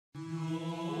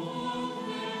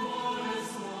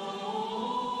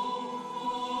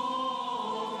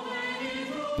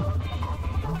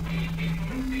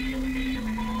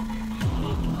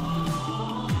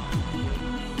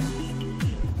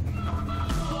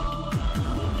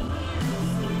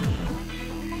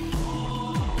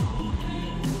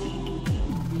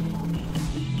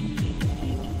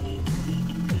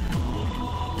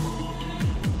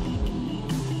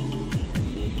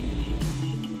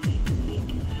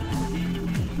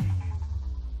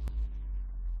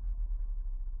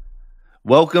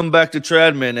Welcome back to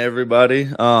Tradman, everybody.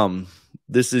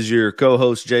 This is your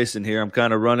co-host Jason here. I'm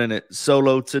kind of running it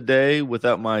solo today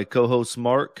without my co-host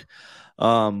Mark,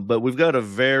 but we've got a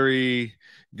very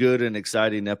good and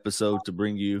exciting episode to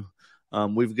bring you.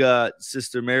 We've got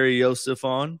Sister Mary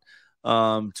Josefa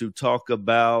on to talk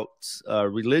about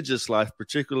religious life,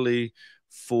 particularly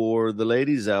for the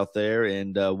ladies out there,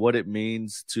 and what it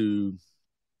means to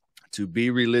be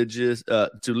religious,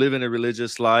 to live in a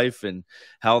religious life, and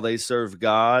how they serve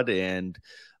God, and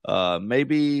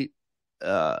maybe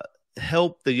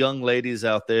help the young ladies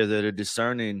out there that are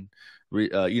discerning,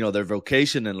 their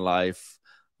vocation in life.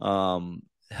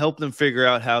 Help them figure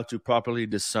out how to properly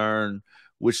discern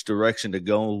which direction to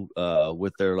go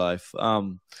with their life.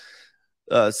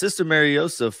 Sister Mary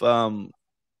Josefa,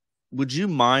 would you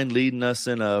mind leading us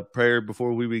in a prayer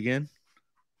before we begin?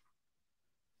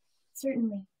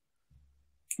 Certainly.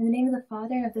 In the name of the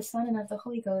Father, and of the Son, and of the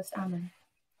Holy Ghost. Amen.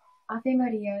 Ave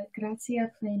Maria,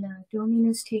 gratia plena,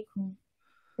 Dominus tecum,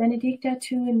 benedicta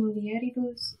tu in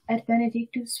mulieribus, et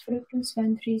benedictus fructus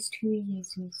ventris tui,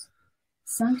 Iesus.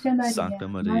 Sancta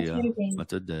Maria,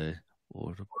 Mater Dei,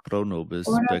 ora pro nobis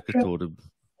peccatoribus,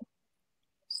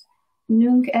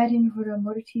 nunc et in hora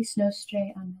mortis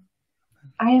nostrae. Amen.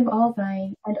 I am all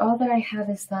thine, and all that I have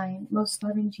is thine, most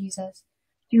loving Jesus,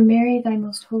 through Mary, thy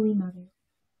most holy Mother.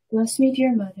 Bless me,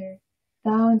 dear Mother,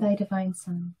 thou and thy divine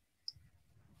Son.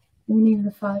 In the name of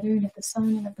the Father, and of the Son,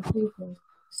 and of the Holy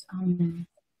Ghost. Amen.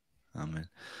 Amen.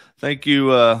 Thank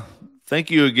you. Thank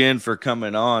you again for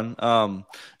coming on.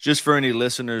 Just for any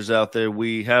listeners out there,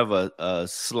 we have a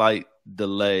slight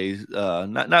delay,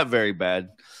 not very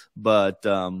bad, but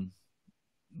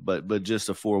just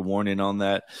a forewarning on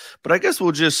that. But I guess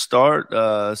we'll just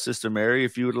start, Sister Mary,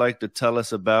 if you would like to tell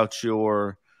us about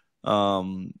your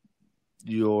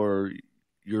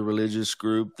religious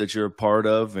group that you're a part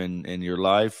of, and your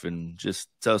life, and just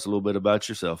tell us a little bit about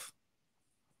yourself.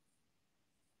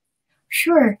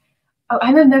 Sure.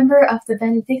 I'm a member of the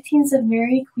Benedictines of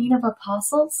Mary, Queen of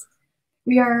Apostles.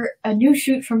 We are a new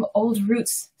shoot from old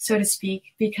roots, so to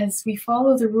speak, because we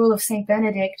follow the rule of Saint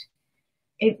Benedict.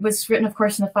 It was written, of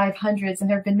course, in the 500s, and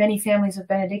there have been many families of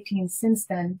Benedictines since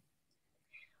then.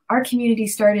 Our community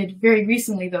started very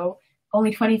recently, though,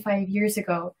 only 25 years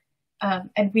ago.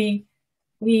 And we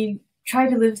try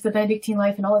to live the Benedictine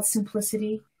life in all its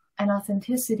simplicity and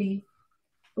authenticity.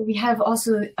 But we have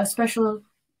also a special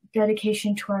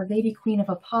dedication to Our Lady Queen of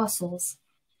Apostles.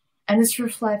 And this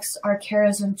reflects our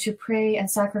charism to pray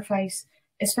and sacrifice,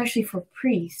 especially for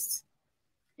priests.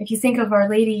 If you think of Our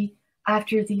Lady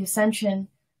after the Ascension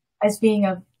as being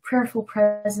a prayerful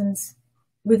presence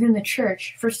within the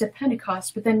church, first at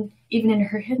Pentecost, but then even in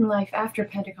her hidden life after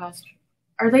Pentecost,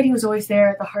 Our Lady was always there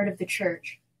at the heart of the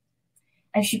church.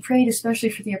 And she prayed especially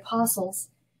for the apostles.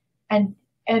 And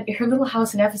at her little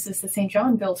house in Ephesus that St.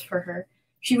 John built for her,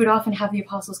 she would often have the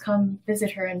apostles come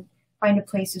visit her and find a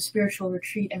place of spiritual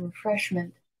retreat and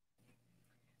refreshment.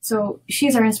 So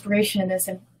she's our inspiration in this,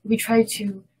 and we try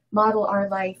to model our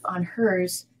life on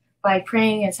hers by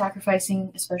praying and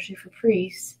sacrificing, especially for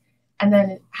priests, and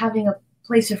then having a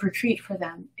place of retreat for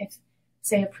them. If,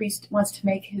 say, a priest wants to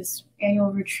make his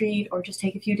annual retreat or just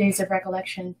take a few days of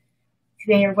recollection,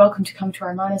 they are welcome to come to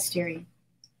our monastery.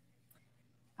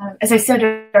 As I said,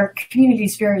 our community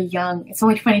is very young. It's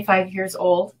only 25 years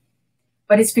old,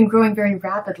 but it's been growing very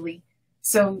rapidly.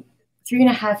 So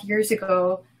 3.5 years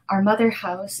ago, our mother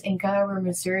house in Gower,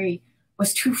 Missouri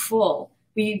was too full.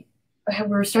 We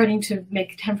were starting to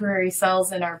make temporary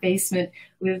cells in our basement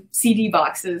with CD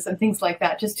boxes and things like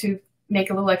that, just to make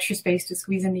a little extra space to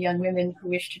squeeze in the young women who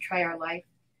wish to try our life.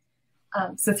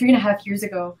 So 3.5 years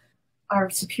ago, our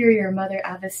superior Mother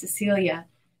Abbess Cecilia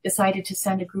decided to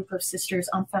send a group of sisters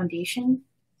on foundation.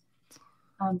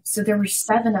 So there were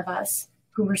 7 of us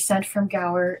who were sent from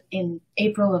Gower in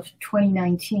April of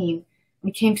 2019.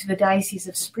 We came to the Diocese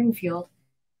of Springfield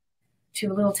to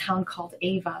a little town called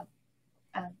Ava.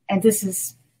 And this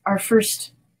is our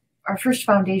first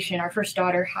foundation, our first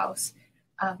daughter house.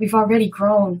 We've already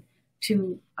grown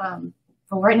to, well,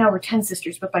 right now we're 10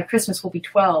 sisters, but by Christmas we'll be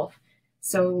 12.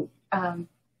 So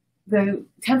the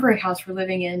temporary house we're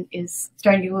living in is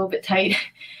starting to get a little bit tight,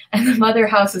 and the mother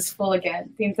house is full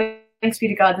again. Thanks be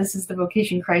to God, this is the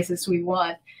vocation crisis we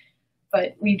want.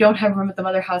 But we don't have room at the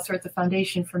mother house or at the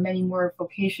foundation for many more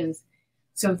vocations.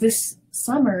 So this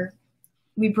summer,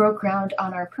 we broke ground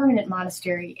on our permanent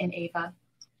monastery in Ava.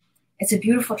 It's a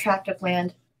beautiful tract of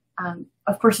land.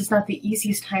 Of course, it's not the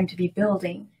easiest time to be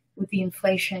building with the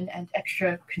inflation and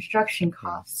extra construction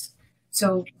costs.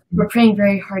 So we're praying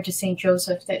very hard to St.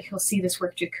 Joseph that he'll see this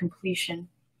work to completion.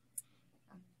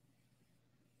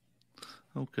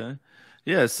 Okay.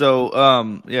 Yeah.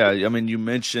 So, yeah, I mean, you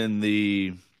mentioned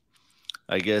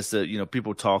I guess that,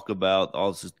 people talk about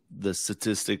the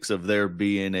statistics of there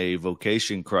being a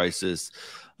vocation crisis.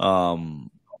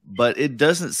 But it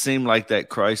doesn't seem like that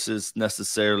crisis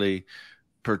necessarily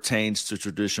pertains to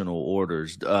traditional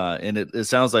orders. And it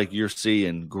sounds like you're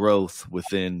seeing growth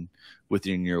within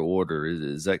your order.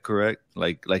 Is that correct?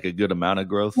 Like a good amount of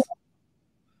growth?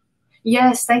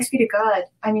 Yes, thanks be to God.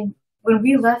 I mean, when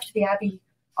we left the Abbey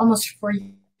almost 4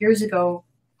 years ago,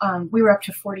 we were up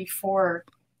to 44.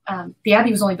 The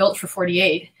Abbey was only built for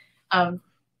 48.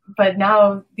 But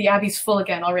now the Abbey's full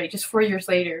again already. Just 4 years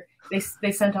later,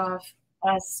 they sent off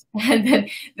us, and then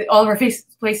all of our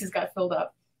places got filled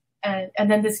up. And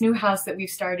then this new house that we've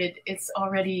started, it's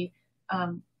already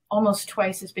almost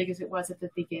twice as big as it was at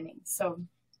the beginning. So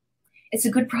it's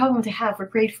a good problem to have. We're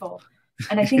grateful.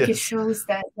 And I think Yes. it shows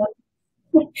that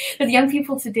the young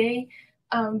people today,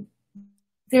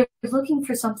 they're looking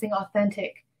for something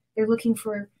authentic. They're looking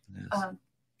for Yes.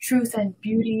 truth and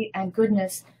beauty and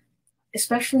goodness,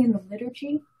 especially in the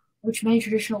liturgy, which many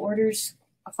traditional orders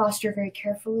foster very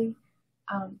carefully.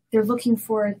 They're looking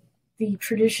for the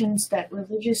traditions that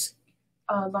religious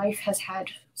life has had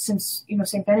since,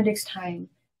 St. Benedict's time,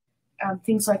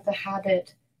 things like the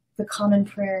habit, the common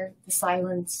prayer, the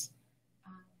silence.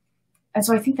 And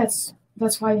so I think that's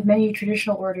why many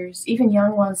traditional orders, even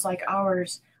young ones like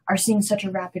ours, are seeing such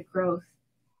a rapid growth.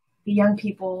 The young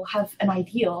people have an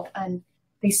ideal, and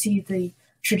they see the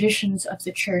traditions of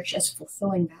the church as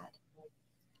fulfilling that.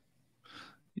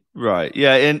 Right.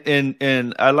 Yeah.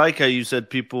 And I like how you said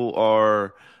people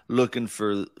are looking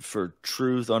for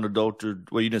truth, unadulterated.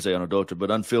 Well, you didn't say unadulterated,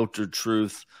 but unfiltered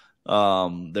truth.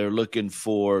 They're looking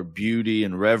for beauty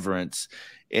and reverence.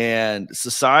 And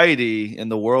society in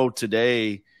the world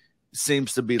today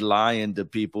seems to be lying to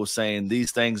people, saying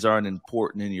these things aren't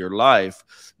important in your life.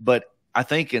 But I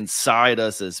think inside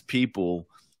us as people,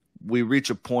 we reach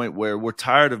a point where we're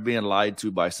tired of being lied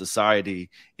to by society,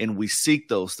 and we seek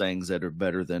those things that are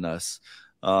better than us,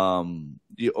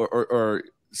 or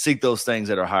seek those things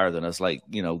that are higher than us, like,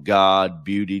 God,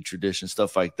 beauty, tradition,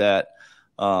 stuff like that.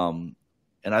 And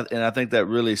I think that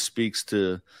really speaks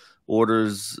to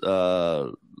orders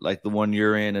like the one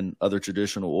you're in and other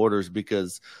traditional orders,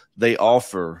 because they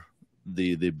offer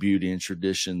the beauty and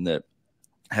tradition that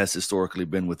has historically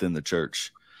been within the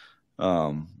church.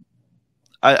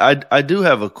 I do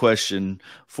have a question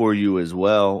for you as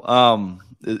well.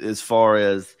 As far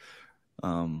as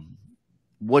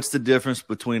what's the difference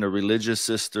between a religious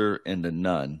sister and a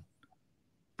nun?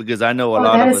 Because I know a Oh,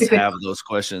 lot that of is a us good have those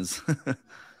questions. question.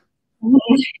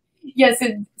 Yes,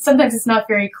 sometimes it's not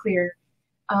very clear.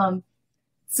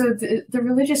 So the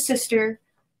religious sister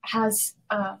has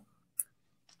a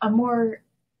more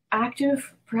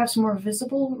active, perhaps more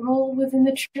visible role within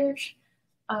the church.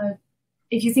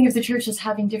 If you think of the church as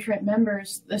having different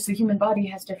members, as the human body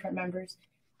has different members,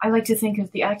 I like to think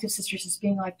of the active sisters as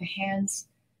being like the hands,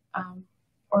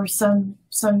 or some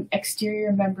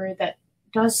exterior member that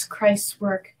does Christ's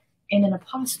work in an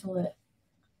apostolate.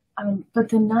 But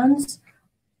the nuns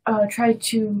try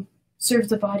to serve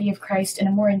the body of Christ in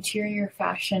a more interior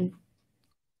fashion.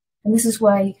 And this is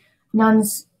why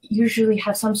nuns usually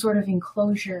have some sort of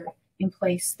enclosure in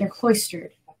place. They're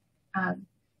cloistered.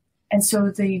 And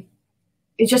so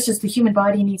just as the human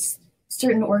body needs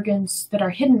certain organs that are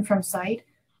hidden from sight,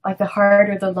 like the heart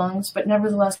or the lungs, but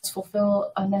nevertheless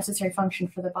fulfill a necessary function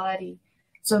for the body.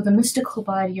 So the mystical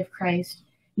body of Christ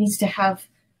needs to have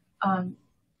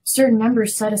certain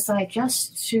members set aside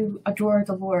just to adore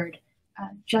the Lord,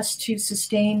 just to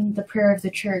sustain the prayer of the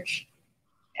church,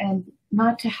 and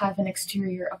not to have an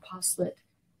exterior apostolate.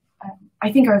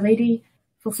 I think Our Lady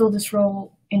fulfilled this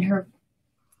role in her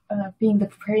being the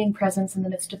praying presence in the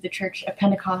midst of the church at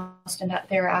Pentecost and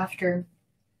thereafter.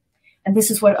 And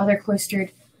this is what other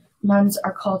cloistered nuns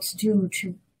are called to do,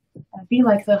 to be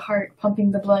like the heart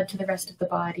pumping the blood to the rest of the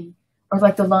body, or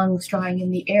like the lungs drawing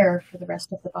in the air for the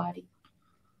rest of the body.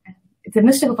 The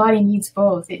mystical body needs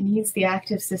both. It needs the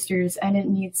active sisters and it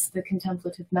needs the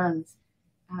contemplative nuns.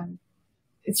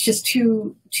 It's just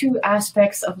two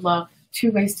aspects of love,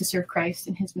 two ways to serve Christ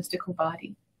in his mystical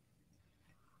body.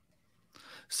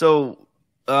 So,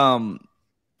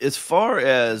 as far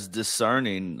as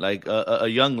discerning, like a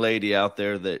young lady out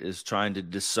there that is trying to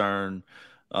discern,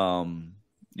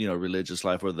 religious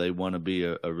life, whether they want to be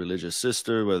a religious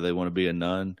sister, whether they want to be a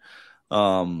nun,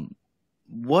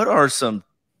 what are some,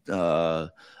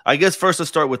 I guess first let's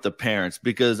start with the parents,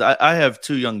 because I have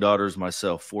two young daughters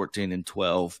myself, 14 and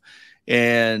 12.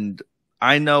 And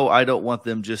I know I don't want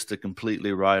them just to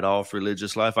completely write off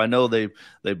religious life. I know they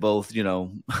both, you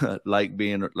know, like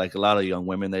being like a lot of young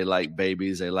women, they like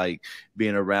babies, they like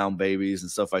being around babies and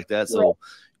stuff like that. So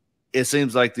it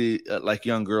seems like like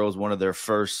young girls, one of their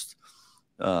first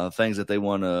things that they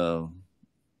want to,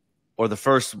 or the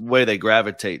first way they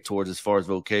gravitate towards as far as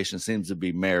vocation seems to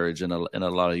be marriage in a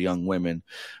lot of young women.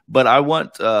 But I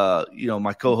want, you know,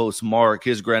 my co-host Mark,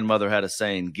 his grandmother had a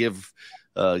saying, give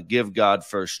God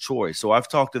first choice. So I've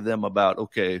talked to them about,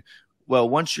 okay, well,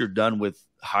 once you're done with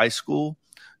high school,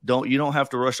 you don't have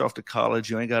to rush off to college.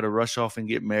 You ain't got to rush off and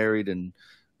get married and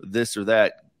this or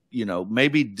that. You know,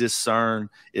 maybe discern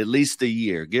at least a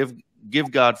year. Give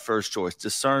God first choice.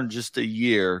 Discern just a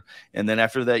year, and then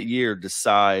after that year,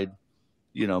 decide,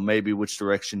 you know, maybe which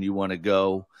direction you want to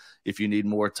go. If you need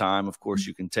more time, of course,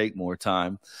 you can take more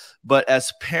time. But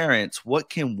as parents, what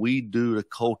can we do to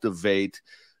cultivate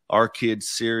our kids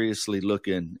seriously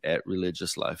looking at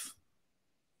religious life?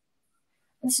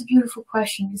 That's a beautiful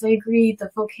question, because I agree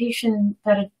the vocation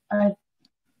that a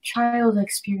child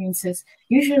experiences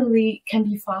usually can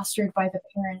be fostered by the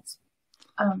parents.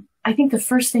 I think the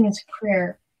first thing is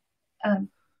prayer.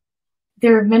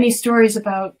 There are many stories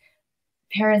about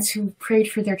parents who prayed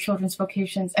for their children's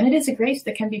vocations, and it is a grace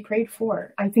that can be prayed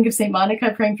for. I think of St.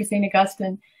 Monica praying for St.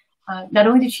 Augustine. Not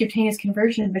only did she obtain his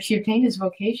conversion, but she obtained his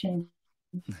vocation.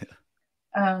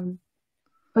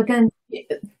 But then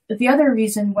the other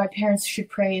reason why parents should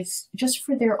pray is just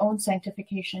for their own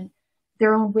sanctification,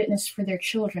 their own witness for their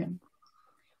children.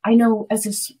 I know as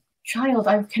a child,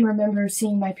 I can remember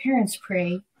seeing my parents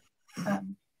pray.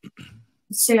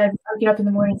 Say I'd get up in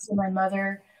the morning and see my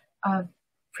mother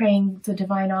praying the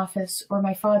divine office, or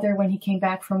my father, when he came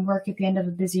back from work at the end of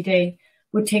a busy day,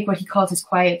 would take what he called his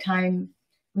quiet time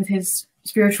with his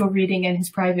spiritual reading and his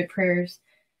private prayers.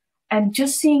 And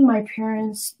just seeing my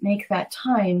parents make that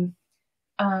time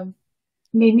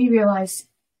made me realize,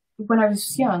 when I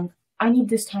was young, I need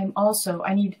this time also.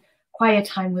 I need quiet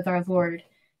time with our Lord.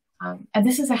 And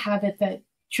this is a habit that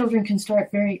children can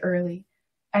start very early.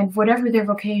 And whatever their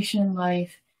vocation in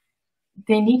life,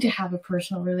 they need to have a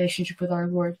personal relationship with our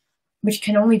Lord, which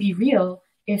can only be real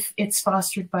if it's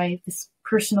fostered by this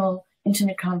personal,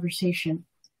 intimate conversation.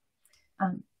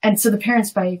 And so the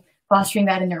parents, by fostering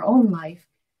that in their own life,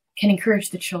 can encourage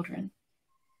the children.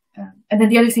 And then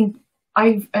the other thing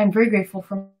I'm very grateful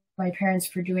for my parents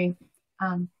for doing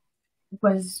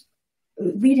was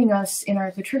leading us in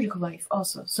our liturgical life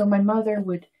also. So my mother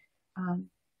would,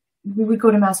 we would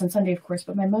go to Mass on Sunday, of course,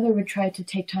 but my mother would try to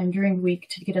take time during the week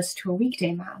to get us to a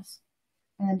weekday Mass.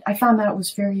 And I found that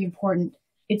was very important.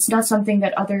 It's not something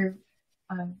that other,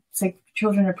 say,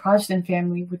 children of Protestant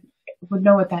family would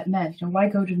know what that meant. You know, why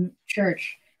go to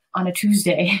church on a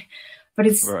Tuesday? But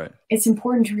it's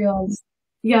important to realize,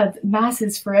 yeah, Mass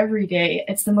is for every day.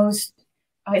 It's the most,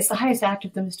 it's the highest act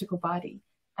of the mystical body.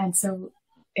 And so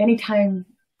anytime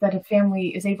that a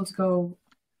family is able to go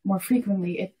more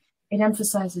frequently, it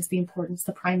emphasizes the importance,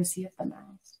 the primacy of the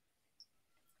Mass.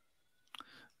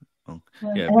 Oh,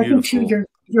 yeah, and I think too,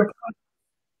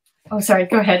 oh, sorry,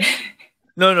 go ahead.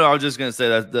 No, I was just going to say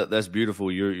that's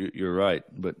beautiful. You're right,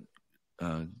 but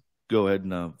go ahead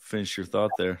and finish your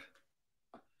thought there.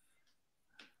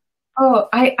 Oh,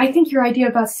 I think your idea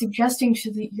about suggesting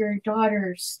to your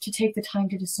daughters to take the time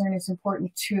to discern is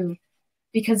important too,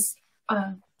 because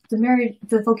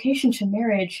the vocation to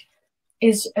marriage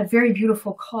is a very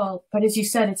beautiful call. But as you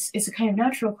said, it's a kind of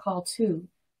natural call too.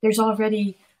 There's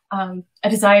already a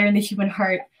desire in the human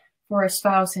heart for a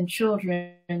spouse and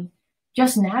children,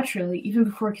 just naturally, even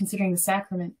before considering the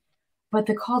sacrament. But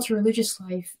the call to religious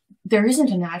life, there isn't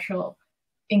a natural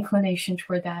inclination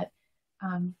toward that.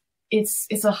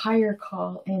 It's a higher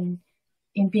call in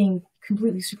being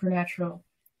completely supernatural.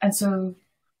 And so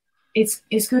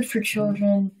it's good for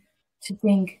children to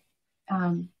think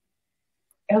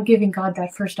of giving God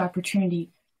that first opportunity.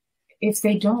 If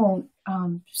they don't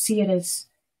see it as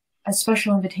a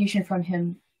special invitation from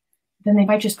him, then they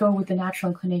might just go with the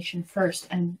natural inclination first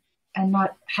and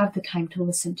not have the time to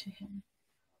listen to him.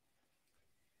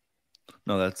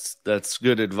 No, that's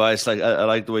good advice. Like I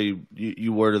like the way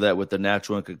you worded that with the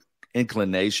natural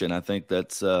inclination. I think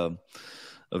that's a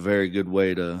very good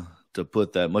way to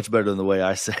put that. Much better than the way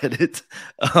I said it.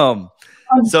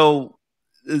 So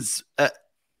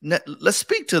let's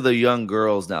speak to the young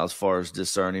girls now as far as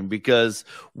discerning, because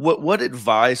what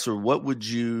advice or what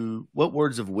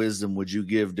words of wisdom would you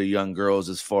give to young girls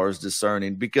as far as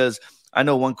discerning? Because I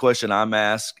know one question I'm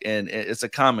asked, and it's a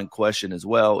common question as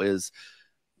well, is,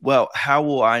 well, how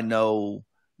will I know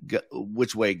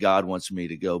which way God wants me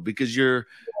to go? Because you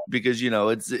know,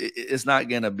 it's not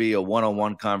going to be a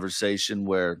one-on-one conversation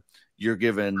where, you're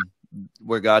given,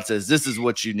 where God says, this is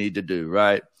what you need to do,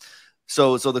 right?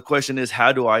 So the question is,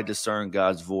 how do I discern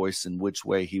God's voice and which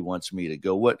way he wants me to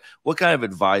go? What kind of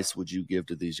advice would you give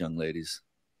to these young ladies?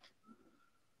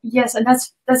 Yes, and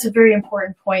that's a very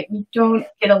important point. We don't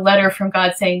get a letter from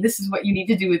God saying, this is what you need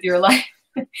to do with your life.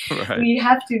 Right. We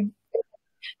have to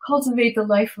cultivate the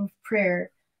life of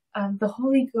prayer. The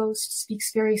Holy Ghost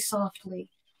speaks very softly.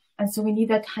 And so we need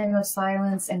that time of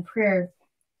silence and prayer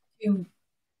to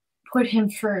put him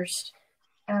first.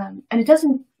 And it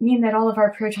doesn't mean that all of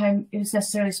our prayer time is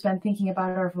necessarily spent thinking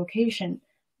about our vocation.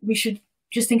 We should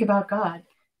just think about God.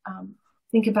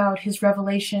 Think about his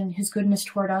revelation, his goodness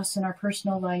toward us in our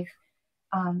personal life,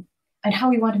 and how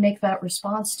we want to make that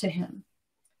response to him.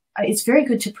 It's very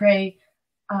good to pray,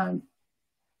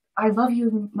 I love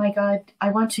you, my God.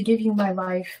 I want to give you my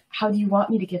life. How do you want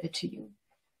me to give it to you?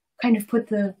 Kind of put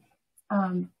the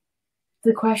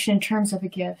question in terms of a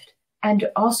gift, and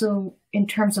also in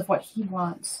terms of what he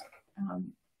wants.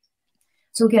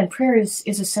 So again, prayer is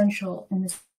essential in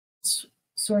this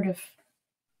sort of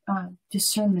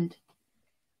discernment.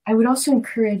 I would also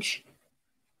encourage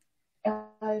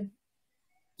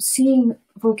seeing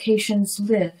vocations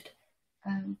lived.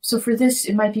 So for this,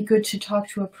 it might be good to talk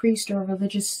to a priest or a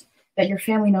religious that your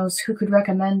family knows who could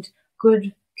recommend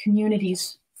good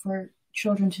communities for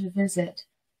children to visit.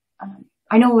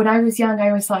 I know when I was young, I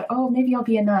always thought, oh, maybe I'll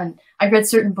be a nun. I read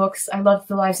certain books. I loved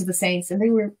the lives of the saints, and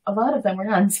a lot of them were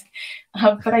nuns,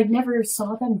 but I never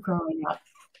saw them growing up.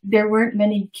 There weren't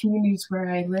many communities where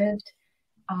I lived.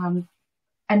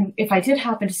 And if I did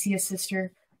happen to see a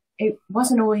sister, it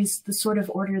wasn't always the sort of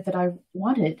order that I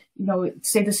wanted. You know,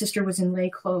 say the sister was in lay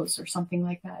clothes or something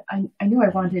like that. I knew I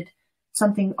wanted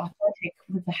something authentic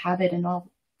with the habit and all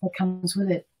that comes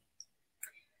with it.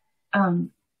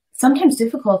 Sometimes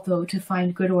difficult, though, to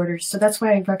find good orders. So that's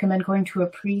why I recommend going to a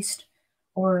priest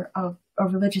or a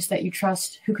religious that you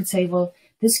trust who could say, well,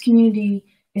 this community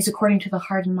is according to the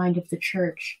heart and mind of the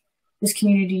church. This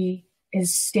community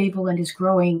is stable and is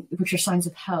growing, which are signs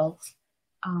of health.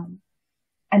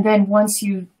 And then once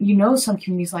you know some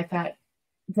communities like that,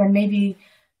 then maybe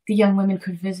the young women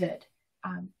could visit.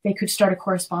 They could start a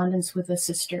correspondence with a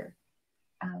sister.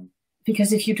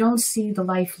 Because if you don't see the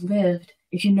life lived,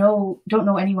 if you don't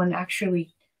know anyone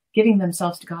actually giving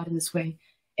themselves to God in this way,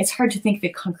 it's hard to think of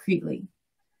it concretely.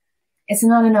 It's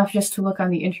not enough just to look on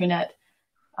the internet.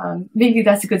 Maybe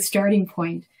that's a good starting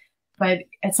point, but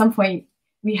at some point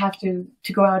we have to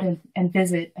go out and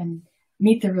visit and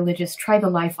meet the religious, try the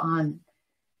life on.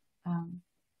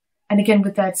 And again,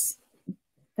 with that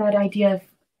idea of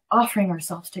offering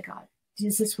ourselves to God.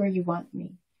 Is this where you want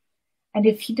me? And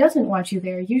if he doesn't want you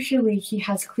there, usually he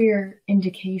has clear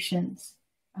indications.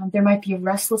 There might be a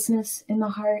restlessness in the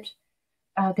heart.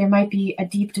 There might be a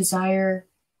deep desire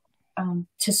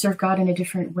to serve God in a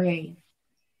different way.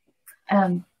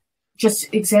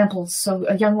 Just examples. So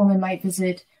a young woman might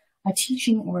visit a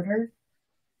teaching order,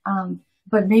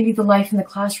 but maybe the life in the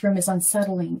classroom is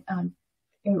unsettling,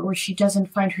 or she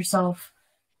doesn't find herself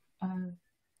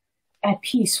at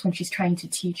peace when she's trying to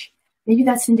teach. Maybe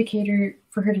that's an indicator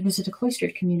for her to visit a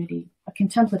cloistered community, a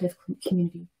contemplative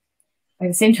community. By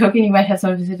the same token, you might have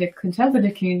someone visit a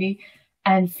contemplative community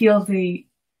and feel the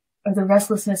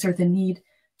restlessness or the need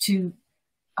to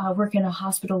work in a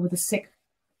hospital with the sick,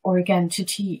 or again, to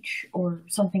teach, or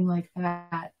something like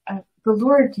that. The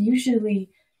Lord usually,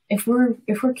 if we're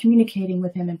communicating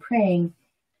with him and praying,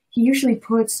 he usually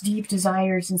puts deep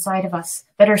desires inside of us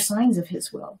that are signs of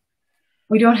his will.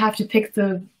 We don't have to pick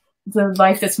the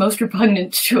life that's most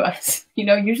repugnant to us. You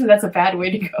know, usually that's a bad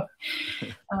way to go.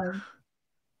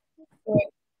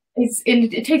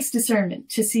 It takes discernment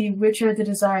to see which are the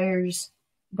desires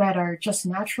that are just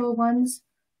natural ones,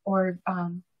 or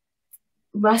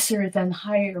lesser than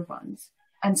higher ones.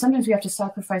 And sometimes we have to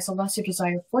sacrifice a lesser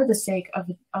desire for the sake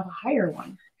of a higher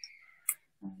one.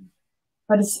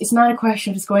 But it's not a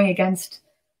question of just going against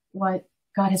what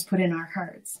God has put in our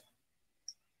hearts.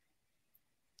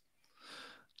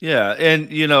 Yeah,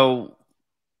 and you know,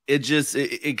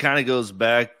 it kind of goes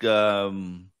back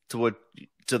to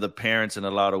the parents in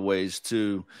a lot of ways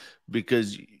too,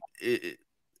 because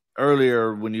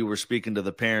earlier when you were speaking to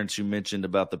the parents, you mentioned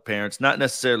about the parents not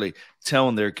necessarily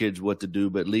telling their kids what to do,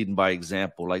 but leading by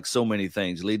example. Like so many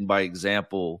things, leading by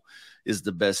example is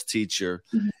the best teacher.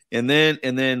 Mm-hmm.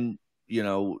 And then you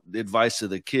know, advice to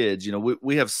the kids. You know,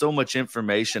 we have so much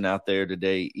information out there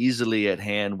today, easily at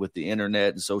hand with the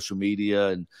internet and social media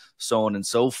and so on and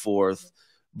so forth.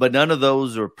 But none of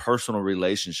those are personal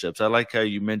relationships. I like how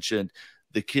you mentioned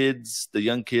the kids, the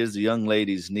young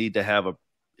ladies need to have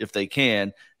if they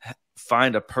can,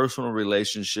 find a personal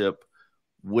relationship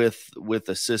with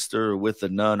a sister or with a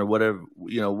nun or whatever,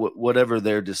 whatever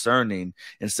they're discerning,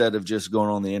 instead of just going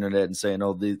on the internet and saying,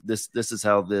 oh, this is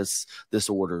how this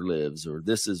order lives, or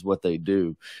this is what they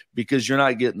do, because you're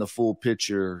not getting the full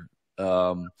picture,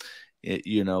 like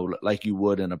you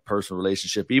would in a personal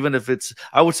relationship. Even if it's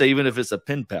a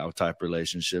pen pal type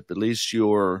relationship, at least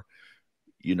you're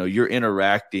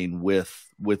interacting with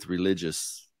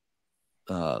religious,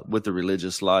 with the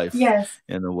religious life. Yes.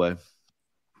 In a way.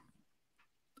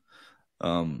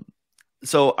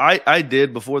 So I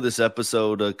did, before this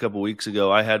episode a couple weeks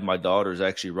ago, I had my daughters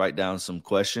actually write down some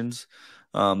questions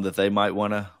that they might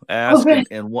want to ask. Oh,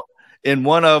 and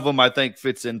one of them I think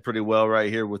fits in pretty well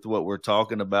right here with what we're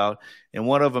talking about. And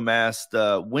one of them asked,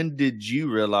 when did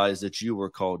you realize that you were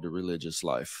called to religious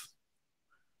life?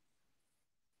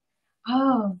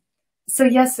 Oh, so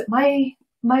yes, my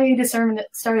discernment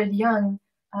started young.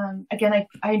 Again,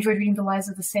 I enjoyed reading the lives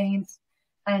of the saints,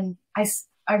 and I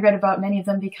read about many of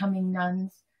them becoming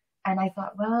nuns, and I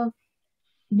thought, well,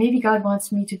 maybe God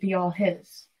wants me to be all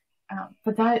his.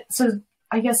 So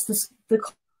I guess the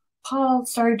call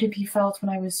started to be felt when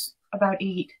I was about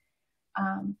 8.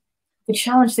 The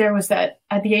challenge there was that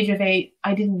at the age of 8,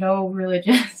 I didn't know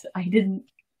religions. I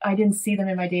didn't see them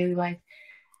in my daily life.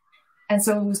 And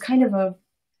so it was kind of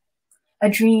a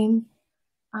dream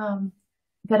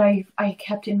that I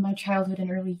kept in my childhood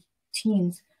and early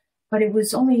teens. But it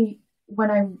was only when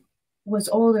I was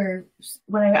older,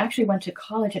 when I actually went to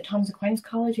college at Thomas Aquinas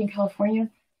College in California,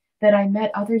 that I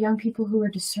met other young people who were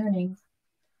discerning.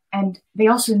 And they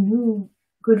also knew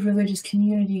good religious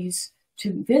communities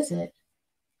to visit.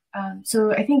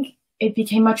 So I think it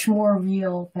became much more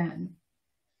real then.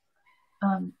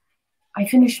 I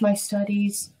finished my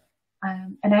studies,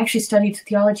 and I actually studied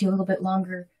theology a little bit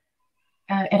longer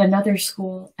at another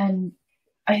school. And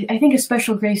I think a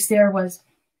special grace there was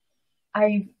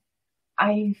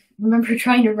I remember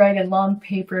trying to write a long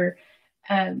paper,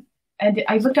 and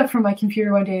I looked up from my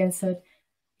computer one day and said,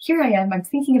 here I am, I'm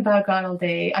thinking about God all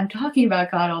day, I'm talking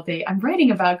about God all day, I'm writing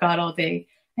about God all day,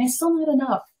 and it's still not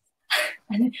enough.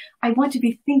 And I want to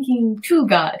be thinking to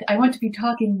God, I want to be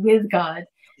talking with God.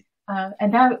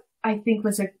 And that, I think,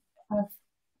 was a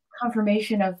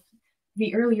confirmation of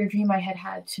the earlier dream I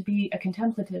had to be a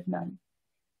contemplative nun.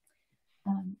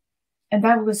 And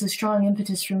that was a strong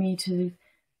impetus for me to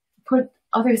put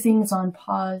other things on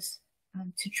pause,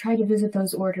 to try to visit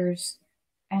those orders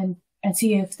and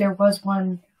see if there was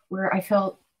one where I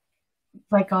felt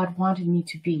like God wanted me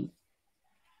to be.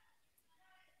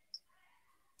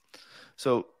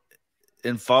 So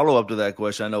in follow-up to that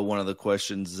question, I know one of the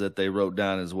questions that they wrote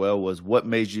down as well was, what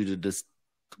made you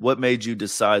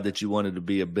decide that you wanted to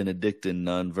be a Benedictine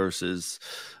nun versus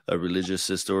a religious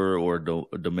sister or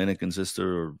a Dominican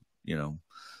sister, or,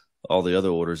 all the other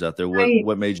orders out there?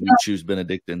 What made you choose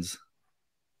Benedictines?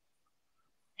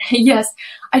 Yes,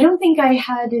 I don't think I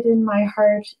had it in my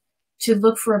heart to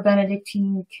look for a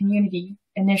Benedictine community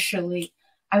initially.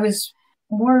 I was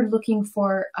more looking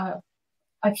for a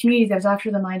community that was after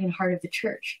the mind and heart of the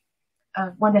church,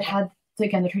 one that had,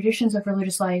 again, the traditions of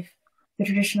religious life, the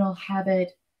traditional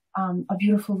habit, a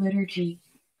beautiful liturgy.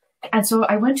 And so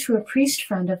I went to a priest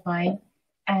friend of mine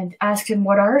and asked him,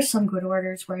 what are some good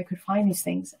orders where I could find these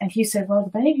things? And he said, well,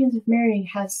 the Benedictines of Mary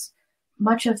has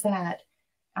much of that.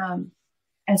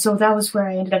 And so that was where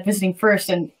I ended up visiting first,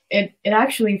 and it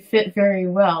actually fit very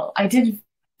well. I did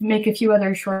make a few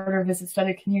other shorter visits to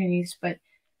other communities, but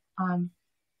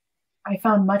I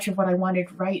found much of what I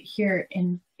wanted right here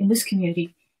in this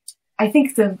community. I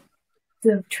think the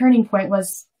turning point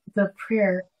was the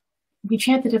prayer. We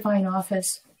chant the Divine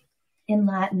Office in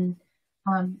Latin,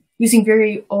 using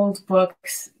very old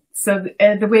books. So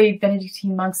the way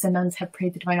Benedictine monks and nuns have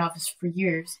prayed the Divine Office for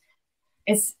years,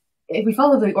 we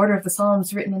follow the order of the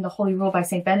Psalms written in the Holy Rule by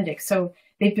Saint Benedict. So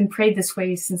they've been prayed this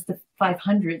way since the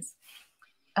 500s.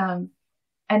 And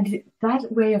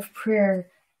that way of prayer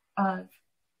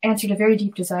answered a very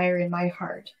deep desire in my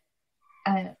heart.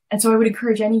 And so I would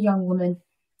encourage any young woman,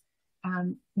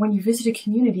 when you visit a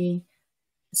community,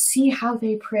 see how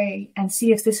they pray and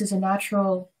see if this is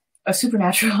a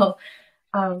supernatural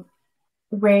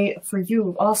way for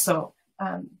you also.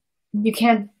 You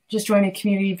can't just join a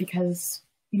community because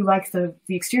you like the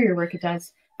exterior work it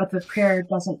does, but the prayer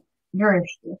doesn't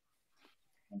nourish you.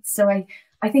 So I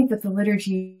think that the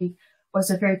liturgy was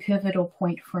a very pivotal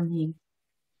point for me.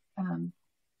 And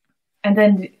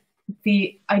then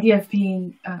the idea of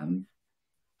being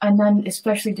a nun,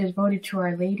 especially devoted to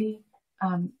Our Lady,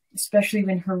 especially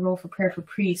in her role for prayer for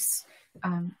priests,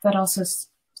 that also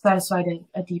satisfied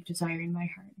a deep desire in my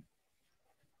heart.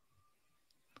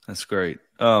 That's great.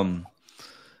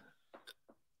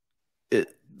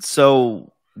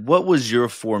 So what was your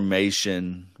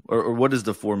formation, or what is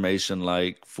the formation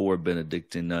like for a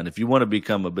Benedictine nun? If you want to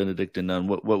become a Benedictine nun,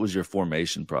 what was your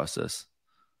formation process?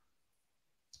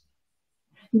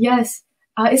 Yes,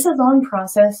 it's a long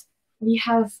process. We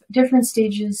have different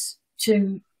stages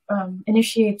to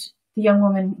initiate the young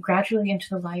woman gradually into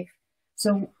the life.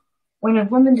 So when a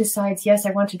woman decides, yes,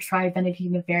 I want to try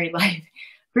Benedictine married life,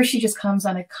 first she just comes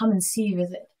on a come and see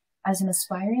visit as an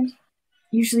aspirant,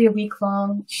 usually a week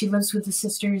long. She lives with the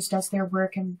sisters, does their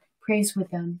work, and prays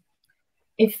with them.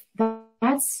 If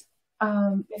that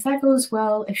goes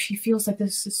well, if she feels like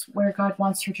this is where God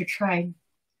wants her to try,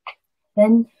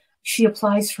 then she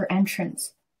applies for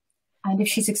entrance. And if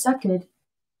she's accepted,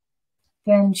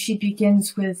 then she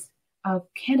begins with a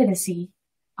candidacy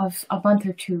of a month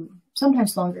or two,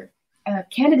 sometimes longer.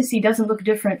 Candidacy doesn't look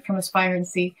different from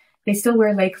aspirancy. They still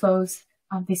wear lay clothes.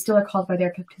 They still are called by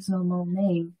their baptismal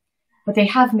name. But they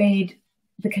have made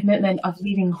the commitment of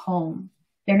leaving home.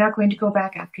 They're not going to go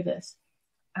back after this.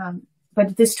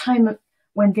 But this time,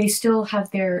 when they still have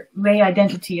their lay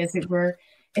identity, as it were,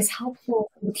 is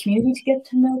helpful for the community to get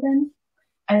to know them.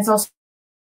 And it's also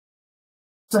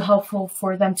helpful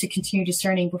for them to continue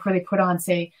discerning before they put on,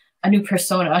 say, a new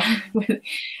persona with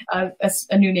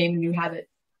a new name, a new habit.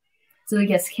 So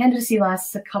yes, candidacy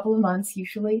lasts a couple of months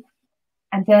usually,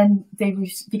 and then they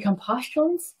become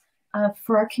postulants.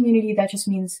 For our community, that just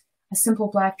means a simple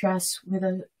black dress with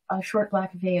a short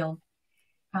black veil.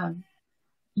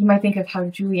 You might think of how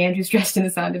Julie Andrews dressed in The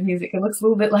Sound of Music. It looks a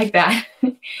little bit like that,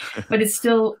 but it's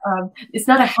still, it's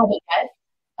not a habit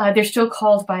yet. They're still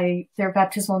called by their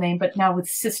baptismal name, but now with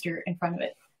sister in front of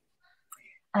it.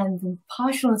 And the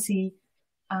postulancy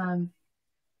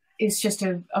is just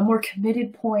a more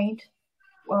committed point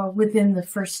within the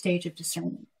first stage of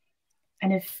discernment.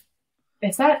 And if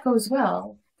that goes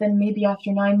well, then maybe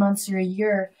after 9 months or a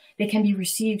year, they can be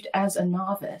received as a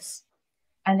novice.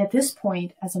 And at this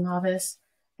point, as a novice,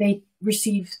 they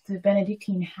receive the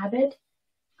Benedictine habit.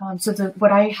 So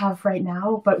what I have right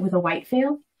now, but with a white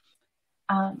veil.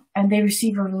 And they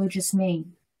receive a religious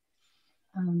name.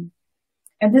 And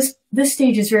this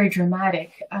stage is very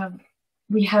dramatic.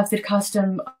 We have the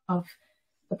custom of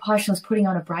the postulants putting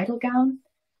on a bridal gown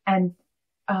and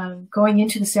going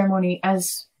into the ceremony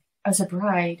as a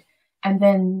bride. And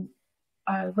then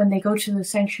when they go to the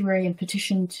sanctuary and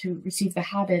petition to receive the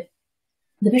habit,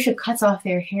 the bishop cuts off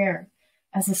their hair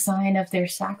as a sign of their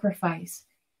sacrifice.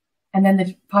 And then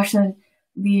the postulant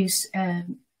leaves,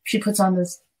 and she puts on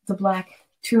the black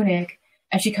tunic,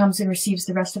 and she comes and receives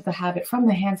the rest of the habit from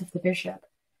the hands of the bishop.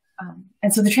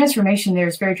 And so the transformation there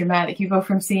is very dramatic. You go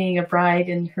from seeing a bride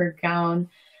in her gown,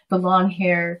 the long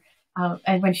hair,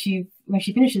 and when she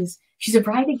finishes, she's a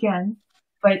bride again,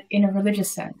 but in a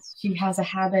religious sense. She has a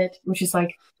habit, which is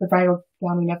like the bridal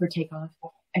gown we never take off,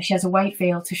 and she has a white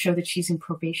veil to show that she's in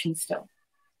probation still.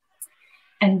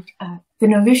 And the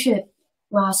novitiate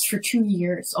lasts for 2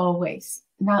 years always,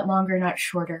 not longer, not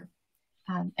shorter.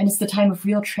 And it's the time of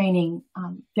real training.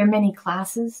 There are many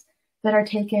classes that are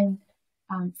taken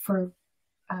for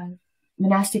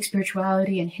monastic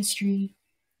spirituality and history,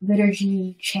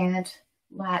 liturgy, chant,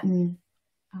 Latin.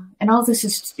 And all this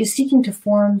is seeking to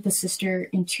form the sister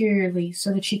interiorly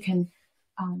so that she can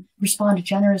respond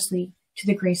generously to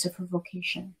the grace of her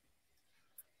vocation.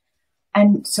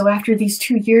 And so after these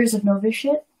 2 years of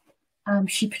novitiate,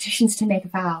 she petitions to make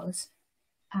vows.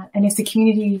 And if the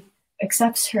community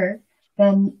accepts her,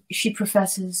 then she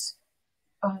professes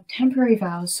temporary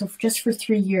vows, so just for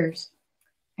 3 years.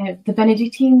 The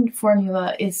Benedictine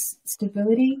formula is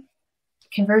stability,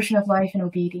 conversion of life, and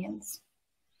obedience,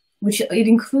 which it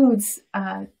includes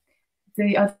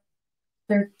the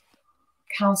other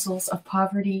counsels of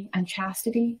poverty and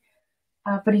chastity,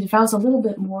 but it vows a little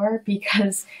bit more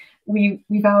because we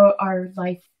vow our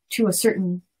life to a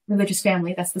certain religious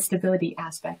family. That's the stability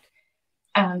aspect.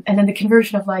 And then the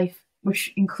conversion of life,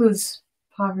 which includes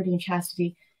poverty and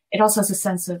chastity, it also has a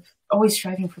sense of always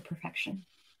striving for perfection.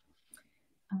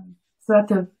 So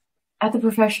at the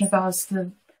profession of vows,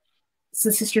 the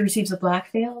sister receives a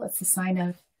black veil. It's the sign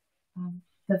of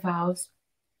the vows.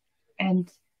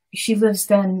 And she lives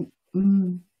then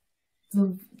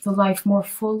the life more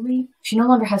fully. She no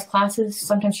longer has classes.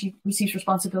 Sometimes she receives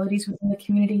responsibilities within the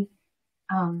community.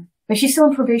 But she's still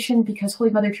in probation because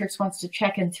Holy Mother Church wants to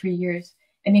check in 3 years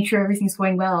and make sure everything's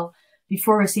going well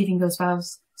before receiving those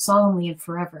vows solemnly and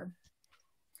forever.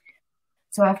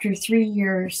 So after 3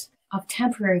 years of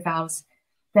temporary vows,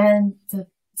 then the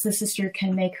sister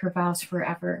can make her vows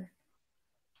forever.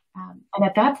 And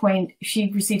at that point,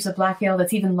 she receives a black veil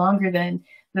that's even longer than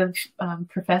the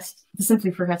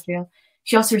simply professed veil.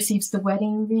 She also receives the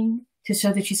wedding ring to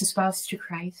show that she's espoused to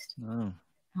Christ. Oh.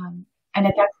 And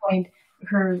at that point,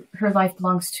 her life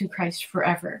belongs to Christ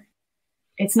forever.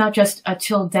 It's not just a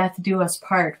till death do us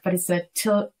part, but it's a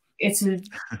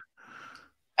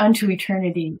unto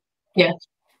eternity gift.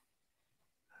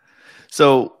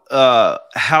 So,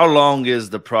 how long is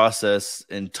the process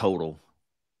in total?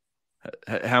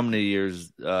 How many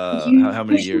years? How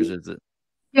many years is it?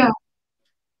 Yeah,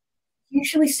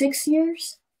 usually 6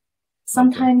 years.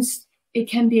 Sometimes it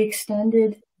can be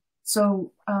extended.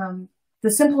 So the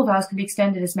simple vows can be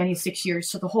extended as many as 6 years.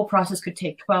 So the whole process could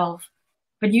take 12.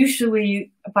 But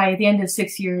usually by the end of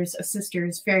 6 years, a sister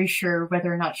is very sure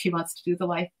whether or not she wants to do the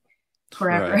life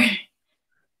forever. Right.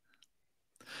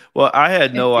 Well, I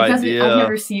had no idea. I've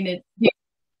never seen it.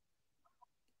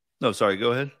 No, sorry,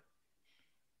 go ahead.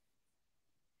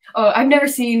 Oh, I've never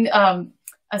seen a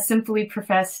simply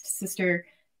professed sister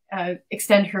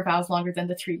extend her vows longer than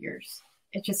the 3 years.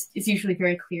 It just is usually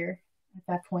very clear at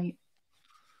that point.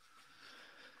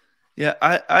 Yeah,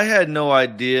 I had no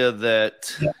idea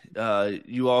that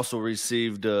you also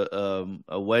received a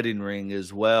wedding ring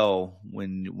as well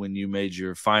when you made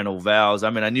your final vows. I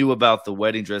mean, I knew about the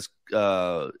wedding dress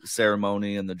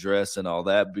ceremony and the dress and all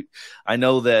that. But I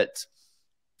know that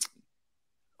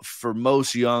for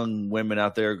most young women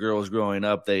out there, girls growing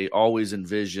up, they always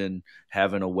envision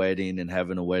having a wedding and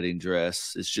having a wedding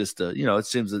dress. It's just it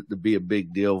seems to be a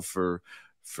big deal for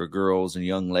girls and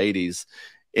young ladies.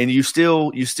 And you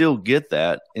still get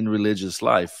that in religious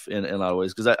life in a lot of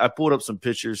ways. Because I pulled up some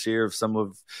pictures here of some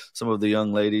of the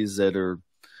young ladies that are,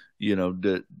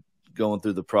 going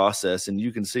through the process, and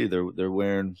you can see they're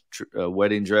wearing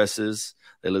wedding dresses.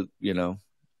 They look,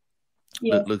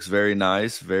 it looks very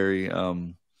nice, very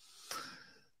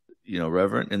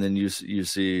reverent. And then you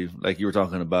see, like you were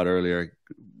talking about earlier,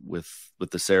 with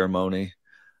the ceremony.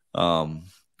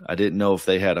 I didn't know if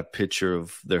they had a picture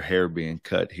of their hair being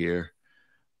cut here.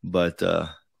 But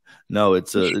no,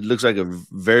 it looks like a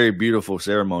very beautiful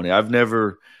ceremony. I've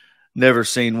never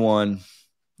seen one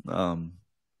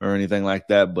or anything like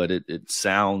that, but it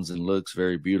sounds and looks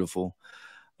very beautiful.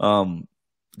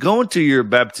 Going to your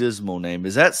baptismal name,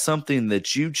 is that something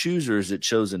that you choose, or is it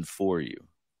chosen for you?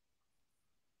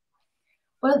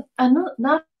 Well,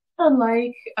 not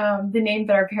unlike the name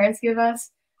that our parents give us,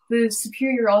 the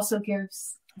superior also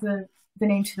gives the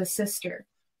name to the sister.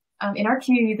 In our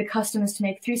community, the custom is to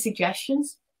make 3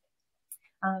 suggestions.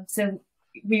 So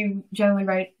we generally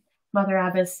write, Mother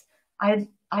Abbess,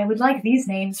 I would like these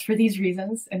names for these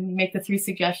reasons, and we make the 3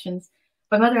 suggestions.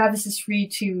 But Mother Abbess is free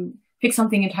to pick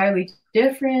something entirely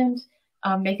different,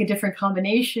 make a different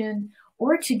combination,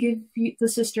 or to give the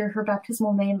sister her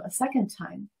baptismal name a second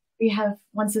time. We have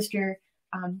one sister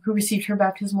who received her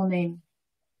baptismal name.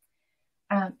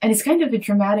 And it's kind of a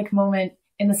dramatic moment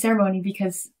in the ceremony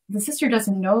because the sister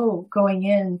doesn't know going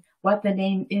in what the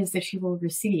name is that she will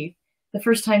receive. The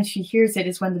first time she hears it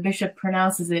is when the bishop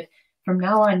pronounces it. From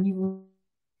now on, you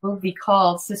will be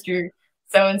called Sister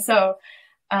so-and-so.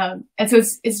 And so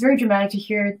it's very dramatic to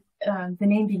hear the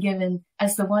name be given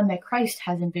as the one that Christ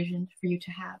has envisioned for you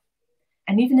to have.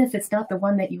 And even if it's not the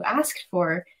one that you asked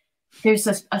for, there's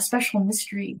a special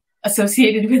mystery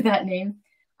associated with that name,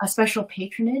 a special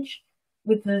patronage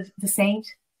with the saint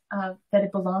that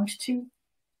it belonged to.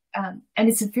 And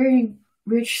it's a very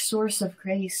rich source of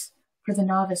grace for the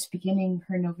novice beginning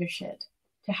her novitiate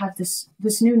to have this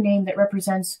new name that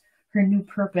represents her new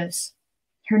purpose,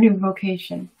 her new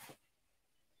vocation.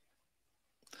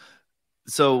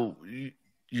 So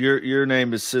your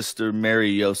name is Sister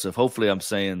Mary Josefa. Hopefully I'm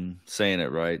saying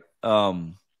it right.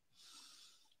 Mary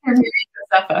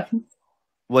Josefa.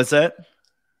 What's that?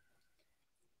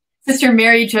 Sister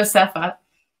Mary Josefa.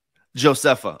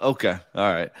 Josefa. Okay.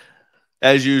 All right.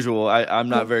 As usual, I'm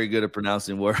not very good at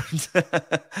pronouncing words,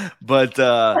 but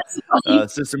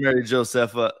Sister Mary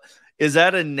Josefa, is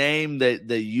that a name that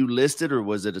you listed, or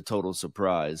was it a total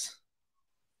surprise?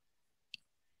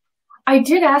 I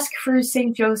did ask for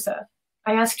Saint Joseph.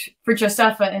 I asked for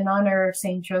Josefa in honor of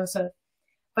Saint Joseph.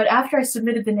 But after I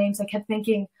submitted the names, I kept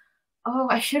thinking, oh,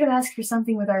 I should have asked for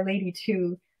something with Our Lady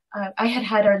too. I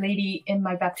had Our Lady in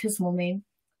my baptismal name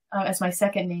as my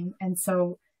second name. And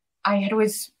so I had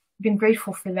always been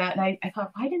grateful for that. And I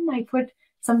thought, why didn't I put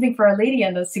something for Our Lady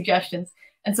on those suggestions?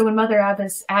 And so when Mother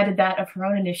Abbess added that of her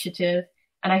own initiative,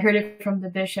 and I heard it from the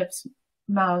bishop's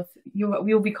mouth, we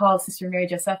will be called Sister Mary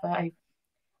Josefa,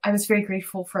 I was very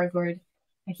grateful for our Lord.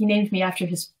 He named me after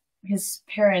his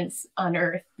parents on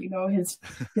earth, his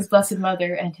Blessed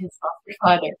Mother and his foster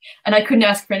father. And I couldn't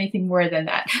ask for anything more than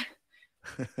that.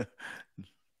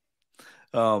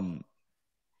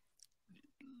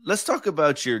 let's talk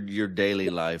about your daily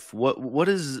life. What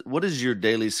is your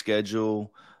daily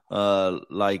schedule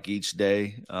like each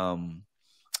day?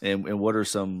 And what are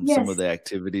some of Yes, the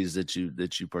activities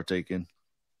that you partake in?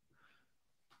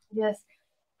 yes.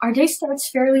 Our day starts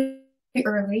fairly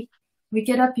early. We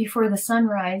get up before the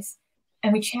sunrise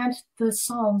and we chant the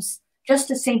Psalms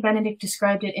just as St. Benedict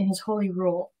described it in his Holy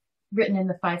Rule, written in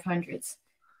the 500s.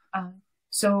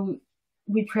 So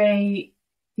we pray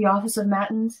the office of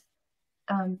Matins,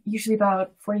 usually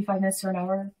about 45 minutes to an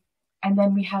hour. And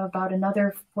then we have about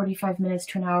another 45 minutes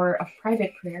to an hour of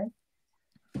private prayer.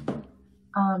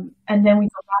 And then we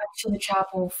go back to the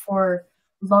chapel for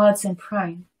lauds and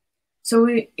prime. So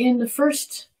in the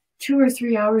first 2 or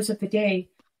 3 hours of the day,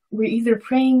 we're either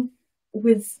praying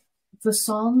with the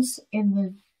Psalms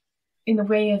in the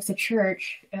way of the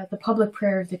church, the public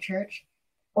prayer of the church,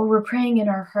 or we're praying in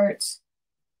our hearts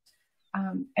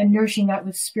and nourishing that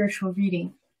with spiritual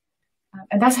reading.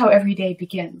 And that's how every day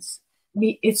begins.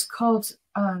 It's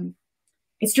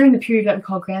during the period that we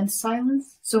call grand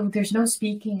silence. So there's no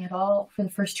speaking at all for the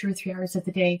first 2 or 3 hours of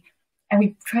the day. And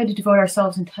we try to devote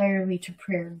ourselves entirely to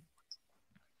prayer.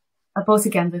 Both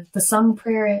again, the sung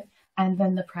prayer and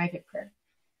then the private prayer.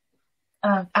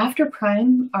 After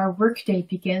prime, our work day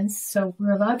begins. So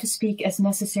we're allowed to speak as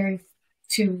necessary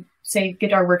to, say,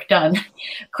 get our work done.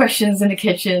 Questions in the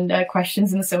kitchen,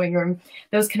 questions in the sewing room.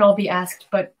 Those can all be asked,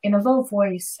 but in a low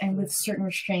voice and with certain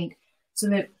restraint, so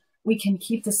that we can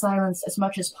keep the silence as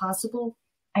much as possible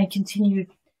and continue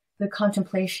the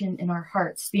contemplation in our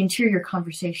hearts, the interior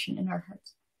conversation in our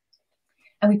hearts.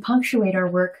 And we punctuate our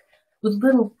work with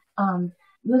little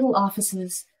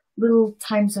offices, little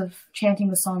times of chanting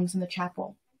the Psalms in the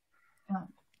chapel.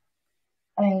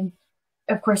 And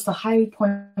of course, the high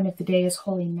point of the day is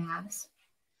Holy Mass.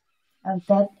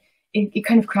 It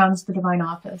kind of crowns the divine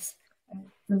office.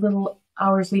 The little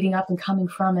hours leading up and coming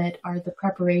from it are the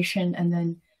preparation and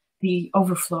then the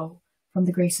overflow from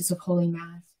the graces of Holy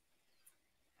Mass.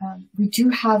 We do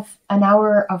have an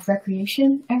hour of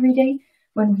recreation every day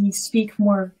when we speak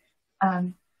more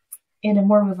in a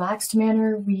more relaxed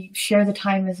manner. We share the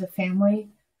time as a family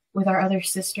with our other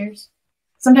sisters.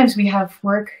 Sometimes we have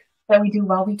work that we do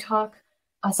while we talk.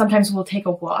 Sometimes we'll take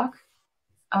a walk.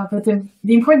 But the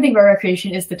important thing about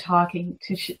recreation is the talking,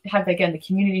 to have, again, the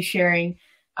community sharing,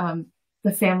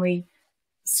 the family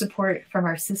support from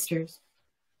our sisters.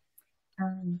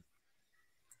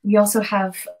 We also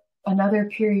have another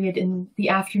period in the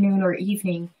afternoon or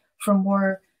evening for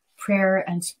more prayer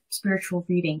and spiritual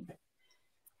reading.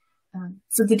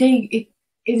 So the day,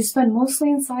 it is spent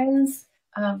mostly in silence.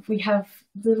 We have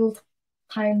little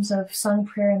times of sung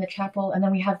prayer in the chapel, and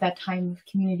then we have that time of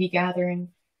community gathering.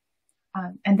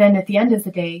 And then at the end of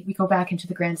the day, we go back into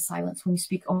the grand silence when we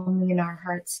speak only in our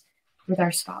hearts with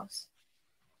our spouse.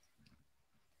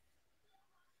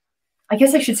 I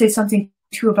guess I should say something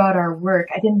too about our work.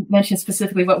 I didn't mention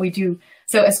specifically what we do.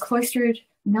 So as cloistered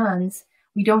nuns,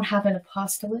 we don't have an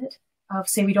apostolate.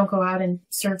 Say we don't go out and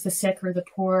serve the sick or the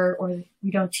poor, or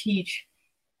we don't teach.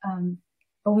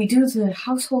 But we do the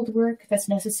household work that's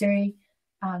necessary,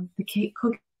 the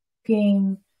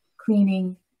cooking,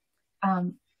 cleaning.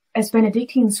 As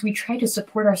Benedictines, we try to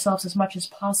support ourselves as much as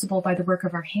possible by the work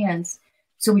of our hands.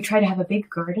 So we try to have a big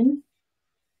garden.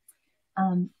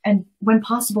 And when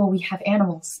possible, we have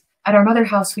animals. At our mother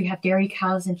house, we have dairy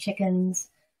cows and chickens.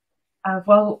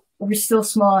 Well, we're still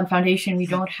small on foundation. We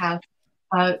don't have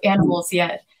animals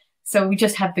yet. So we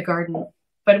just have the garden.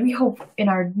 But we hope in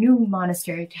our new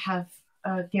monastery to have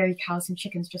dairy cows and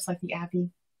chickens, just like the abbey.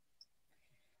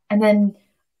 And then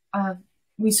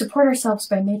we support ourselves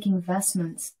by making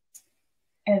vestments.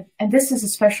 And this is a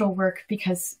special work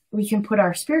because we can put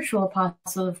our spiritual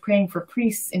apostle of praying for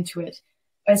priests into it.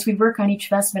 As we work on each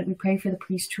vestment, we pray for the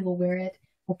priest who will wear it.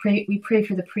 We pray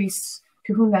for the priests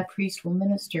to whom that priest will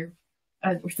minister,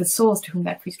 or the souls to whom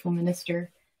that priest will minister.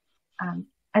 And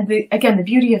again, the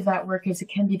beauty of that work is it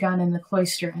can be done in the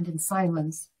cloister and in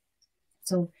silence.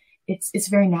 So it's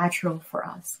very natural for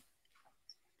us.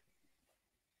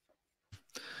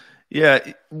 Yeah,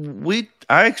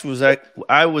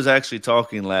 I was actually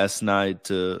talking last night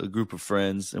to a group of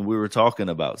friends, and we were talking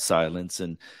about silence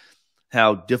and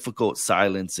how difficult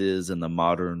silence is in the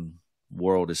modern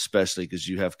world, especially because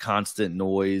you have constant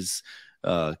noise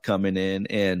coming in.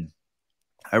 And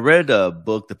I read a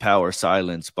book, The Power of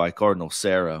Silence by Cardinal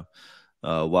Sarah,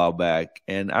 a while back,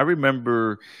 and I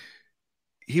remember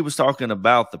he was talking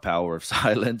about the power of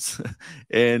silence,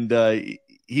 and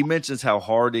he mentions how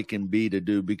hard it can be to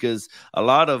do, because a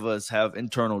lot of us have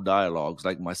internal dialogues,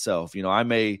 like myself. You know, I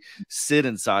may sit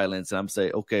in silence and I'm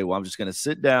say, okay, well, I'm just going to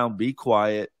sit down, be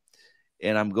quiet,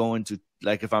 and I'm going to,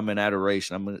 like, if I'm in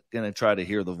adoration, I'm going to try to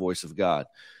hear the voice of God.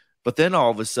 But then all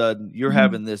of a sudden you're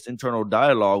having this internal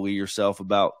dialogue with yourself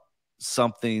about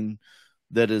something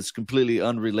that is completely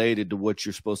unrelated to what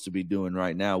you're supposed to be doing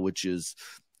right now, which is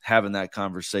having that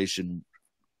conversation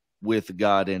with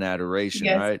God in adoration.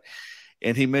 Yes. Right.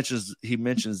 And he mentions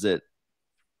that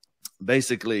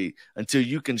basically until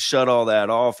you can shut all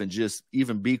that off and just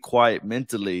even be quiet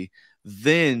mentally,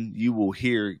 then you will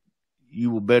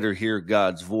better hear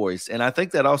God's voice. And I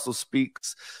think that also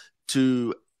speaks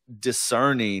to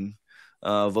discerning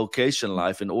vocation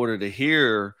life. In order to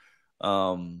hear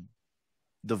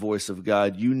the voice of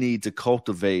God, you need to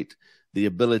cultivate the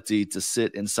ability to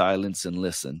sit in silence and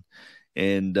listen.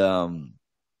 And I'm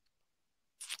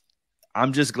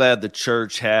just glad the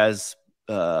church has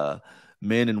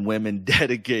men and women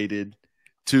dedicated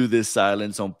to this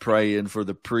silence, on praying for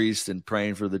the priest and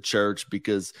praying for the church,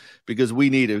 because we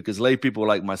need it, because lay people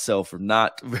like myself are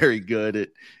not very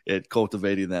good at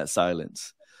cultivating that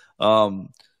silence.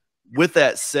 With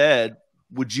that said,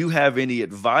 would you have any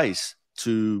advice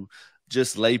to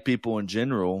just lay people in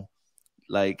general,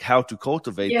 like how to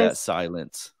cultivate that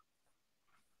silence?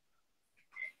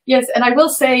 Yes, and I will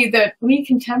say that we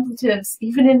contemplatives,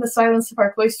 even in the silence of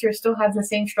our cloister, still have the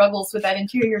same struggles with that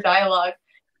interior dialogue.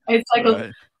 It's like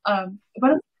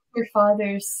one of your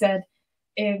fathers said,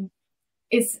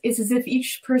 it's as if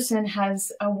each person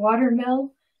has a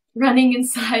watermill running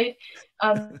inside.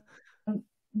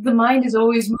 The mind is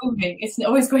always moving. It's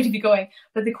always going to be going.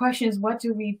 But the question is, what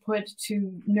do we put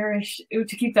to nourish, to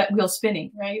keep that wheel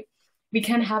spinning, right? We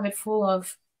can have it full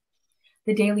of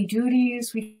the daily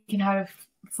duties. We can have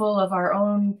it full of our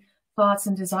own thoughts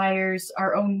and desires,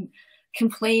 our own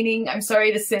complaining. I'm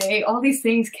sorry to say, all these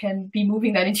things can be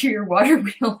moving that interior water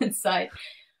wheel inside.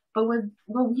 But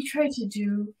what we try to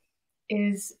do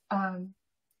is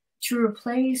to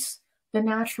replace the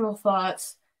natural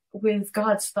thoughts with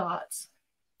God's thoughts.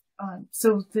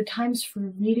 So the times for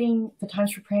reading, the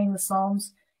times for praying the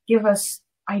Psalms give us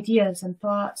ideas and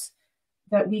thoughts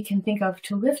that we can think of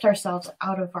to lift ourselves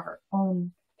out of our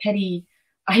own petty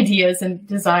ideas and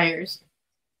desires.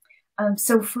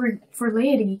 So for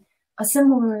laity, a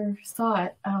similar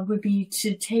thought would be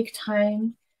to take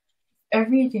time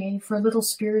every day for a little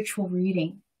spiritual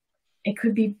reading. It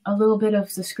could be a little bit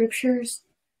of the scriptures.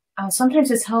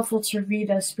 Sometimes it's helpful to read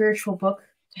a spiritual book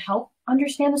to help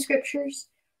understand the scriptures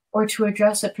or to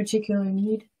address a particular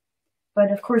need. But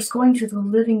of course, going to the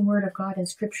living word of God in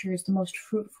scripture is the most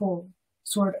fruitful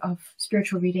sort of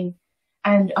spiritual reading.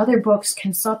 And other books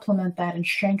can supplement that and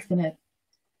strengthen it.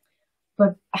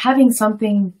 But having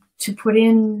something to put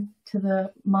in to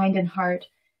the mind and heart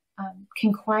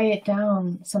can quiet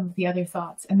down some of the other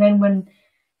thoughts. And then when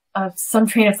some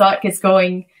train of thought gets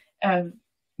going,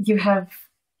 you have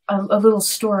a little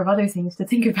store of other things to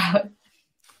think about.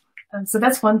 So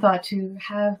that's one thought, to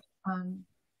have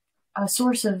a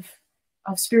source of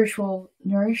spiritual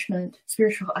nourishment,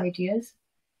 spiritual ideas.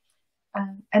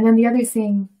 And then the other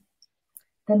thing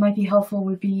that might be helpful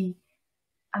would be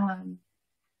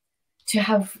to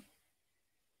have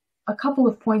a couple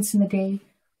of points in the day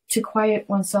to quiet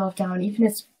oneself down, even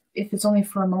if it's only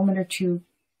for a moment or two,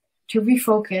 to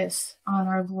refocus on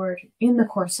our Lord in the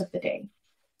course of the day.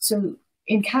 So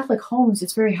in Catholic homes,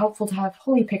 it's very helpful to have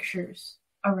holy pictures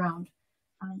around.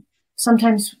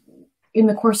 Sometimes in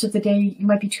the course of the day, you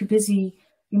might be too busy.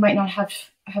 You might not have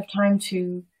time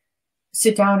to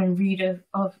sit down and read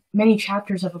of many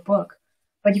chapters of a book,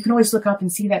 but you can always look up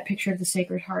and see that picture of the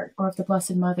Sacred Heart or of the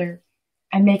Blessed Mother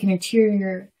and make an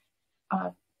interior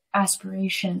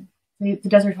aspiration. The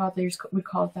Desert Fathers would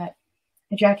call it that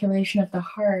ejaculation of the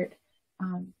heart,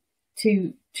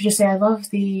 to just say, I love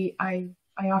thee, I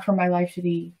offer my life to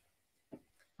thee,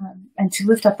 and to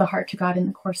lift up the heart to God in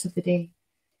the course of the day.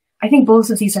 I think both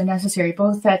of these are necessary,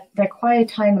 both that quiet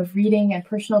time of reading and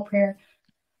personal prayer,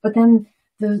 but then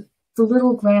the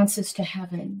little glances to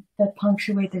heaven that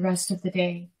punctuate the rest of the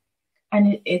day.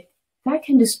 And that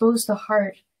can dispose the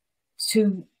heart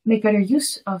to make better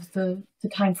use of the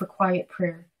time for quiet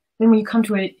prayer. Then when you come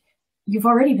to it, you've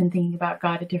already been thinking about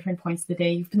God at different points of the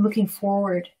day. You've been looking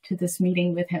forward to this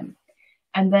meeting with him.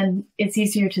 And then it's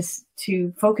easier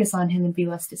to focus on him and be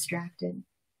less distracted.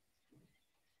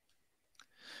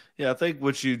 Yeah, I think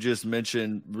what you just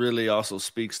mentioned really also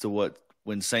speaks to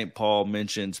when St. Paul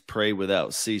mentions pray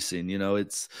without ceasing. You know,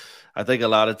 I think a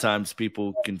lot of times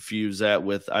people confuse that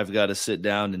with, I've got to sit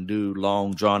down and do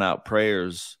long drawn out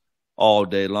prayers all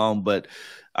day long. But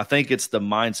I think it's the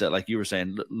mindset, like you were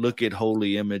saying, look at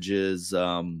holy images,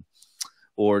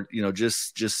 or,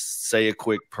 just say a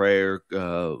quick prayer,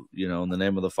 in the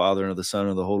name of the Father and of the Son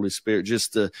and of the Holy Spirit,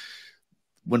 just to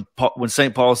when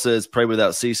St. Paul says pray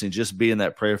without ceasing, just be in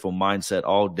that prayerful mindset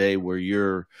all day where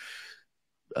you're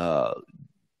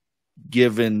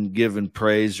given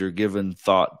praise or given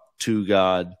thought to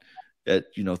God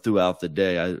throughout the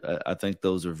day. I think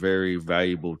those are very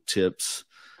valuable tips.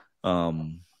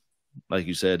 Like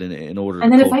you said, in order to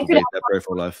cultivate that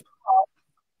prayerful life.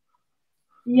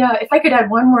 Yeah, if I could add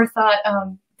one more thought,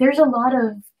 there's a lot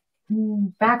of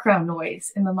background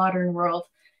noise in the modern world.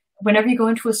 Whenever you go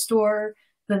into a store,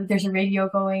 there's a radio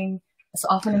going. So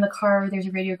often in the car, there's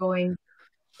a radio going.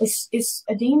 It's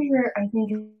a danger, I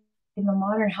think, in the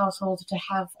modern household to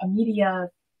have a media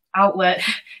outlet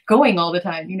going all the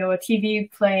time. You know, a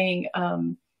TV playing,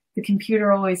 the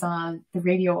computer always on, the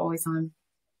radio always on.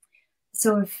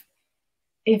 So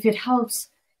if it helps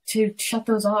to shut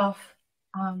those off,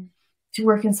 to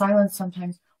work in silence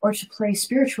sometimes, or to play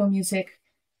spiritual music,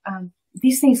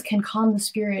 these things can calm the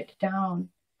spirit down.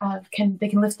 They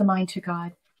can lift the mind to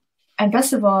God. And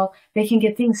best of all, they can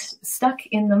get things stuck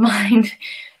in the mind.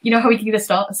 You know how we can get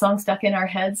a song stuck in our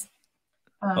heads?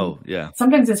 Oh, yeah.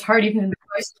 Sometimes it's hard, even in the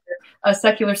cloister. A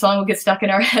secular song will get stuck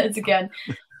in our heads again.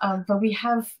 But we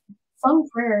have sung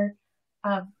prayer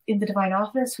in the Divine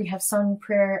Office. We have sung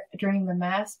prayer during the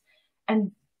Mass.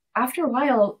 And after a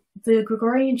while, the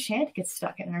Gregorian chant gets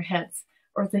stuck in our heads,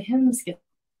 or the hymns get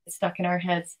stuck in our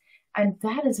heads. And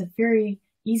that is a very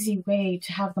easy way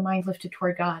to have the mind lifted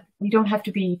toward God. We don't have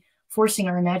to be forcing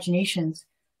our imaginations,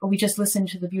 but we just listen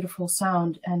to the beautiful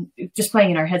sound, and just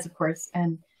playing in our heads, of course.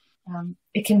 And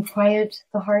it can quiet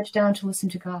the heart down to listen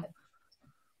to God.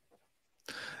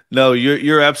 No,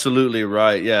 you're absolutely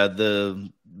right. Yeah, the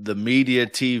media,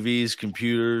 TVs,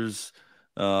 computers,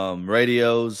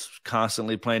 radios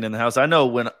constantly playing in the house. I know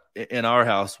when in our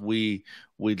house we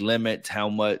limit how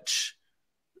much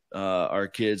our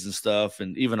kids and stuff,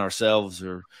 and even ourselves,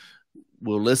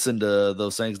 will listen to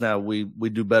those things. Now we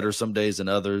do better some days than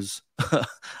others,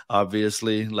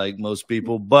 obviously, like most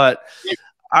people. But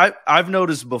I've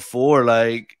noticed before,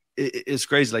 like it's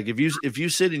crazy. Like if you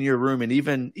sit in your room and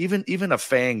even a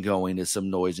fan going is some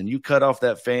noise, and you cut off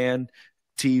that fan,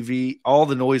 TV, all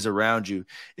the noise around you,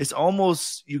 it's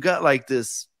almost, you got like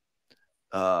this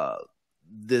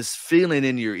feeling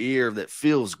in your ear that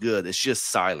feels good. It's just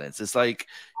silence. It's like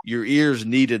your ears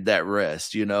needed that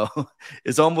rest, you know.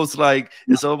 It's almost like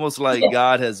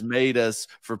God has made us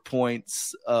for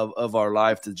points of our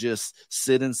life to just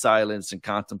sit in silence and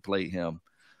contemplate him.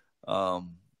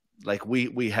 Like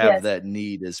we have that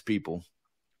need as people.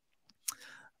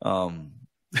 But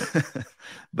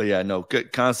yeah, no,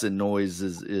 constant noise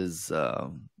is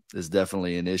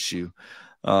definitely an issue.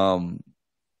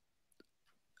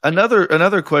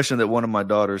 Another question that one of my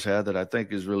daughters had that I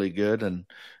think is really good, and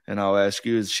I'll ask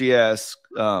you, is she asked,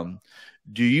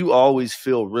 do you always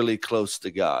feel really close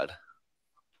to God?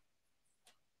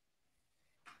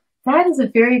 That is a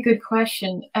very good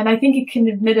question, and I think it can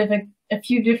admit of a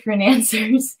few different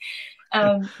answers.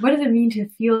 What does it mean to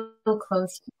feel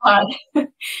close to God?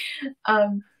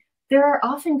 There are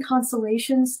often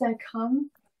consolations that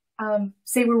come.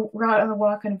 Say we're out on a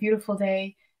walk on a beautiful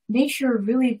day. Nature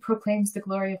really proclaims the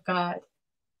glory of God.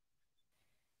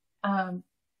 And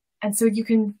so you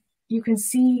can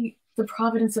see the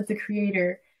providence of the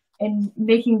Creator in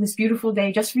making this beautiful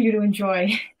day just for you to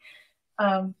enjoy.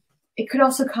 It could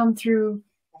also come through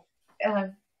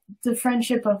the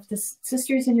friendship of the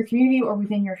sisters in your community or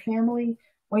within your family.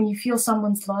 When you feel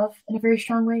someone's love in a very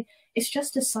strong way, it's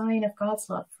just a sign of God's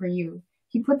love for you.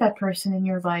 He put that person in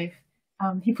your life.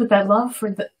 He put that love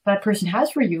for that person has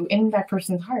for you in that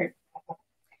person's heart.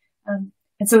 And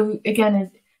so,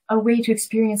 again, a way to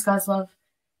experience God's love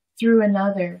through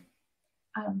another.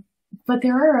 But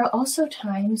there are also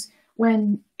times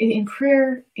when in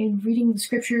prayer, in reading the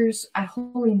scriptures at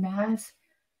Holy Mass,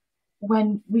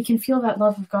 when we can feel that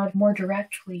love of God more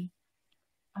directly.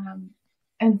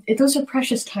 And those are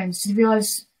precious times to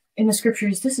realize in the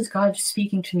scriptures, this is God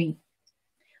speaking to me.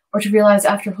 Or to realize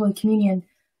after Holy Communion,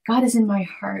 God is in my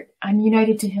heart. I'm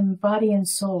united to him, body and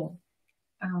soul.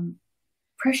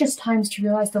 Precious times to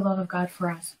realize the love of God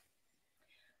for us.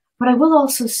 But I will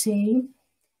also say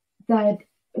that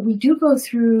we do go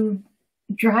through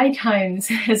dry times,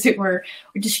 as it were,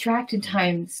 or distracted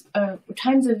times,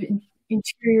 times of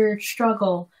interior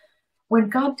struggle, when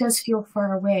God does feel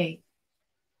far away.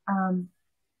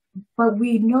 But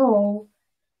we know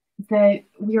that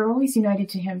we are always united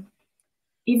to him,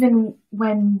 even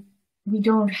when we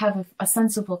don't have a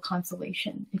sensible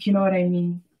consolation, if you know what I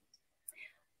mean.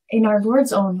 In our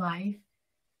Lord's own life,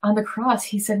 on the cross,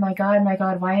 he said, my God,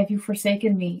 why have you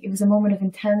forsaken me? It was a moment of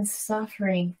intense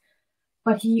suffering.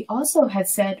 But he also had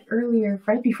said earlier,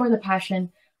 right before the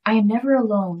Passion, I am never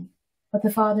alone. but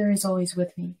the Father is always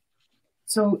with me.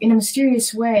 So in a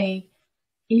mysterious way,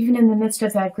 even in the midst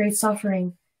of that great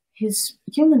suffering, his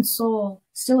human soul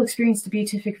still experienced the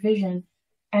beatific vision.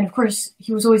 And of course,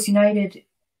 he was always united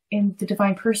in the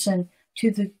divine person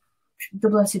to the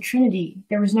Blessed Trinity.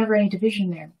 There was never any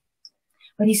division there.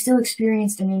 But he still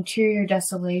experienced an interior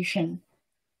desolation.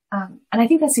 And I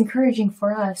think that's encouraging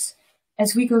for us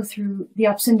as we go through the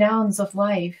ups and downs of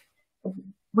life.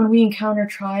 When we encounter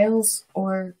trials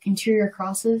or interior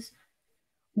crosses,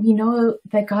 we know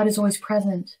that God is always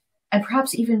present, and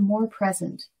perhaps even more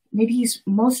present. Maybe he's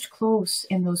most close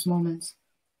in those moments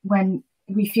when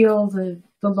we feel the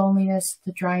loneliness,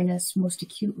 the dryness most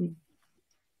acutely.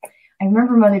 I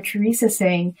remember Mother Teresa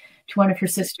saying to one of her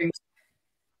sisters,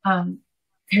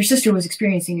 her sister was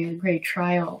experiencing a great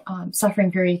trial,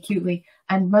 suffering very acutely.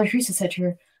 And Mother Teresa said to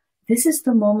her, "This is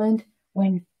the moment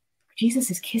when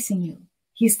Jesus is kissing you.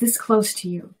 He's this close to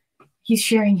you. He's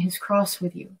sharing his cross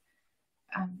with you."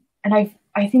 And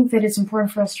I think that it's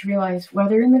important for us to realize,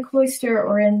 whether in the cloister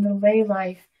or in the lay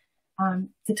life,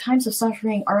 the times of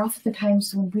suffering are often the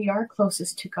times when we are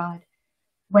closest to God,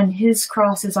 when his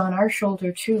cross is on our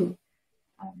shoulder too.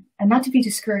 And not to be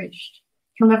discouraged.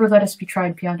 He'll never let us be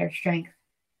tried beyond our strength.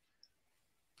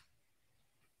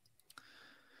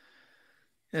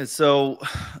 Yeah, so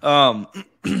I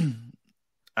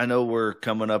know we're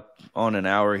coming up on an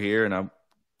hour here, and I, of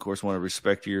course, want to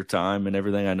respect your time and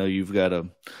everything. I know you've got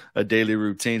a daily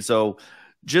routine. So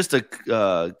just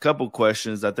a couple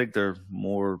questions. I think they're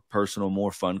more personal,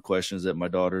 more fun questions that my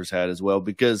daughter's had as well,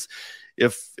 because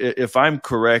if I'm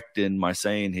correct in my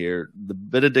saying here, the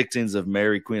Benedictines of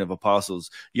Mary, Queen of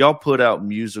Apostles, y'all put out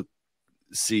music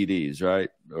CDs, right?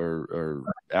 Or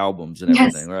albums and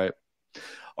everything, yes. Right?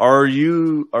 Are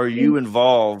you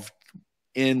involved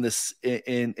in this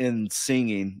in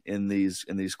singing in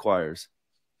these choirs?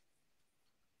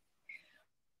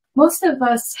 Most of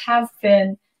us have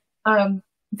been.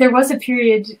 There was a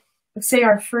period, say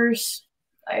our first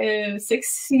 6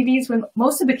 CDs, when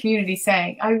most of the community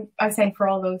sang. I sang for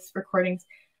all those recordings.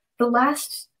 The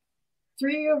last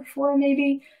 3 or 4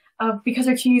 maybe, because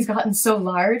our community's gotten so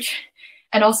large,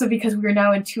 and also because we're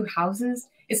now in 2 houses,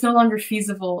 it's no longer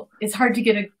feasible. It's hard to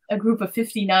get a group of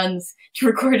 50 nuns to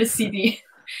record a CD,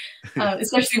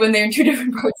 especially when they're in 2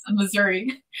 different parts of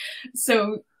Missouri.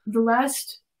 So the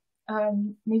last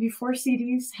maybe 4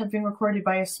 CDs have been recorded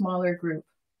by a smaller group.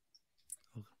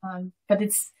 But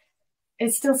it's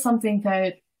still something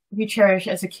that we cherish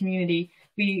as a community.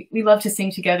 We love to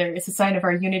sing together. It's a sign of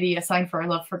our unity, a sign for our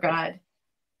love for God.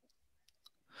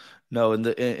 No, and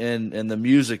the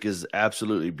music is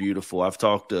absolutely beautiful. I've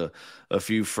talked to a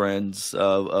few friends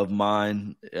of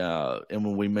mine, and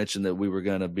when we mentioned that we were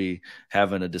going to be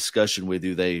having a discussion with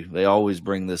you, they always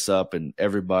bring this up, and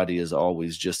everybody is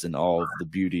always just in awe of the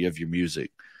beauty of your music.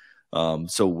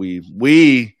 So we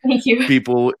Thank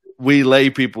you. We lay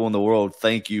people in the world,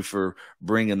 thank you for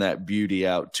bringing that beauty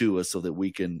out to us so that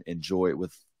we can enjoy it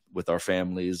with our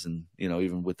families and,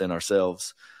 even within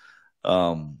ourselves.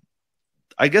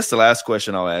 I guess the last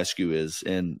question I'll ask you is,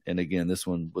 and again, this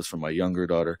one was from my younger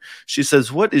daughter. She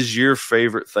says, "What is your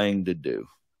favorite thing to do?"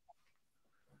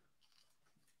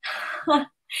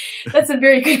 That's a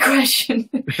very good question.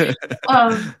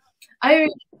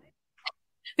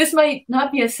 This might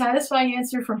not be a satisfying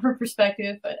answer from her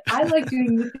perspective, but I like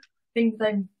doing the things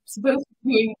I'm supposed to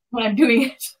be doing when I'm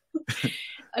doing it.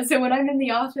 So when I'm in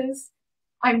the office,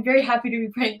 I'm very happy to be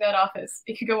praying that office.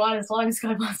 It could go on as long as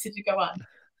God wants it to go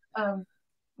on.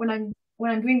 When I'm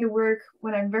doing the work,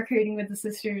 when I'm recreating with the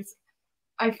sisters,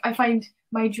 I find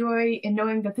my joy in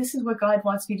knowing that this is what God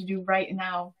wants me to do right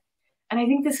now. And I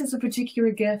think this is a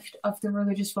particular gift of the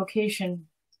religious vocation.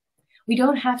 We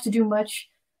don't have to do much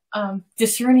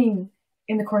discerning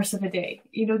in the course of a day.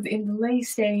 In the lay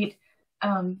state,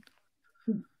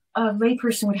 a lay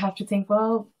person would have to think,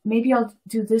 well, maybe I'll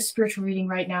do this spiritual reading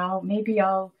right now. Maybe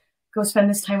I'll go spend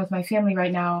this time with my family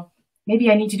right now.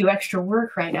 Maybe I need to do extra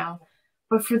work right now.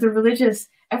 But for the religious,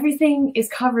 everything is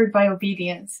covered by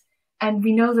obedience. And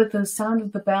we know that the sound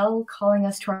of the bell calling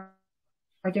us to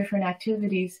our different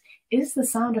activities is the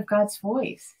sound of God's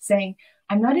voice saying,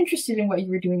 I'm not interested in what you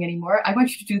were doing anymore. I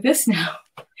want you to do this now.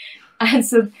 And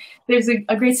so there's a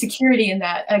great security in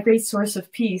that, a great source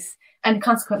of peace, and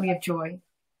consequently of joy.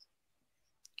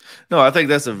 No, I think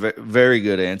that's a very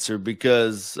good answer,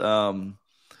 because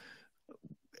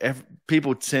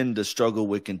people tend to struggle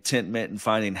with contentment and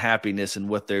finding happiness in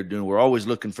what they're doing. We're always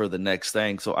looking for the next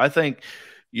thing. So I think,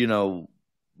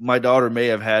 my daughter may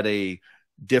have had a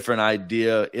different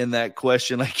idea in that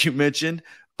question, like you mentioned,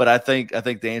 but I think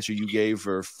the answer you gave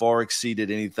her far exceeded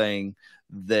anything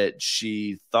that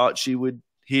she thought she would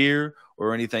hear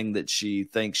or anything that she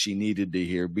thinks she needed to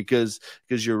hear, because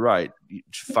you're right.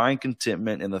 Find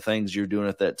contentment in the things you're doing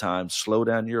at that time. Slow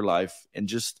down your life and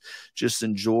just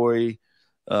enjoy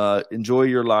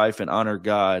your life and honor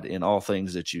God in all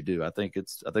things that you do. I think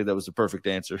that was the perfect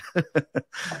answer.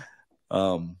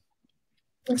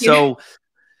 So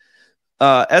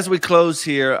as we close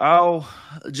here, I'll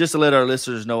just to let our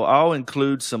listeners know, I'll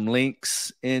include some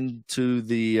links into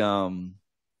the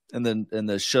in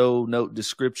the show note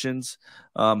descriptions,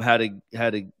 how to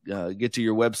get to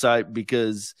your website,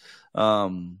 because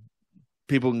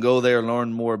people can go there and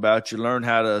learn more about you, learn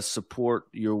how to support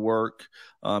your work,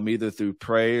 either through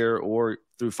prayer or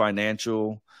through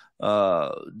financial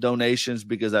donations,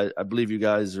 because I believe you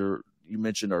guys you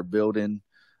mentioned are building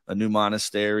a new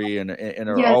monastery and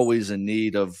are Yes. always in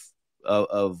need of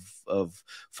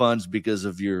funds because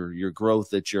of your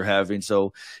growth that you're having.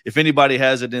 So if anybody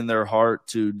has it in their heart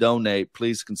to donate,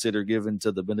 please consider giving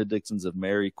to the Benedictines of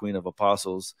Mary, Queen of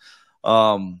Apostles.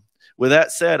 With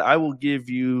that said, I will give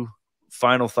you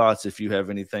final thoughts if you have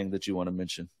anything that you want to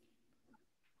mention.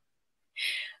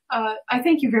 I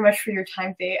thank you very much for your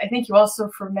time today. I thank you also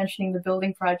for mentioning the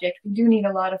building project. We do need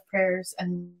a lot of prayers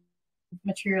and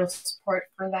material support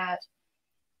for that.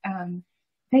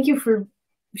 Thank you for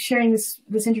sharing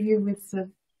this interview with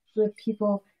the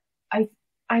people. I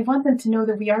want them to know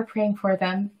that we are praying for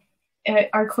them.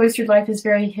 Our cloistered life is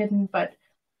very hidden, but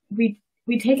we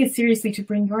take it seriously to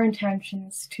bring your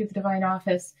intentions to the divine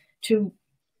office, to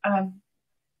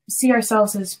see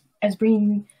ourselves as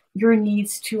bringing your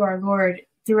needs to our Lord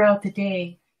throughout the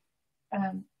day.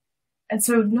 And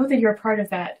so know that you're a part of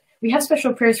that. We have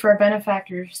special prayers for our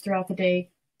benefactors throughout the day.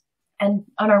 And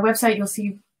on our website, you'll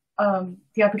see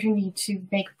the opportunity to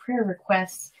make prayer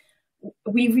requests.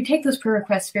 We take those prayer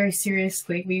requests very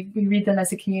seriously. We read them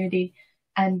as a community.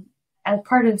 And as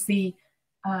part of the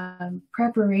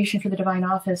preparation for the divine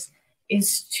office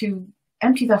is to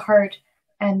empty the heart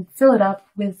and fill it up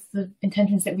with the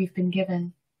intentions that we've been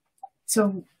given.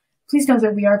 So please know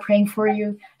that we are praying for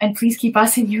you, and please keep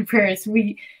us in your prayers.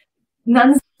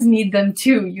 Nuns need them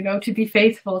too, to be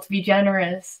faithful, to be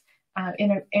generous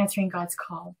in answering God's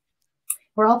call.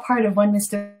 We're all part of one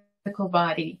mystical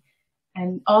body,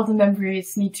 and all the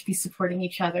members need to be supporting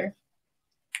each other.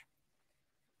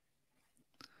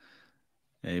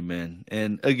 Amen.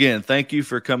 And again, thank you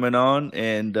for coming on,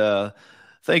 and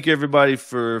thank you everybody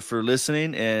for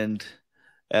listening. And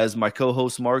as my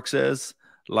co-host Mark says,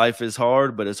 life is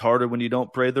hard, but it's harder when you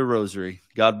don't pray the rosary.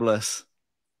 God bless.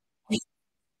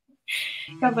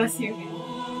 God bless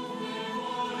you.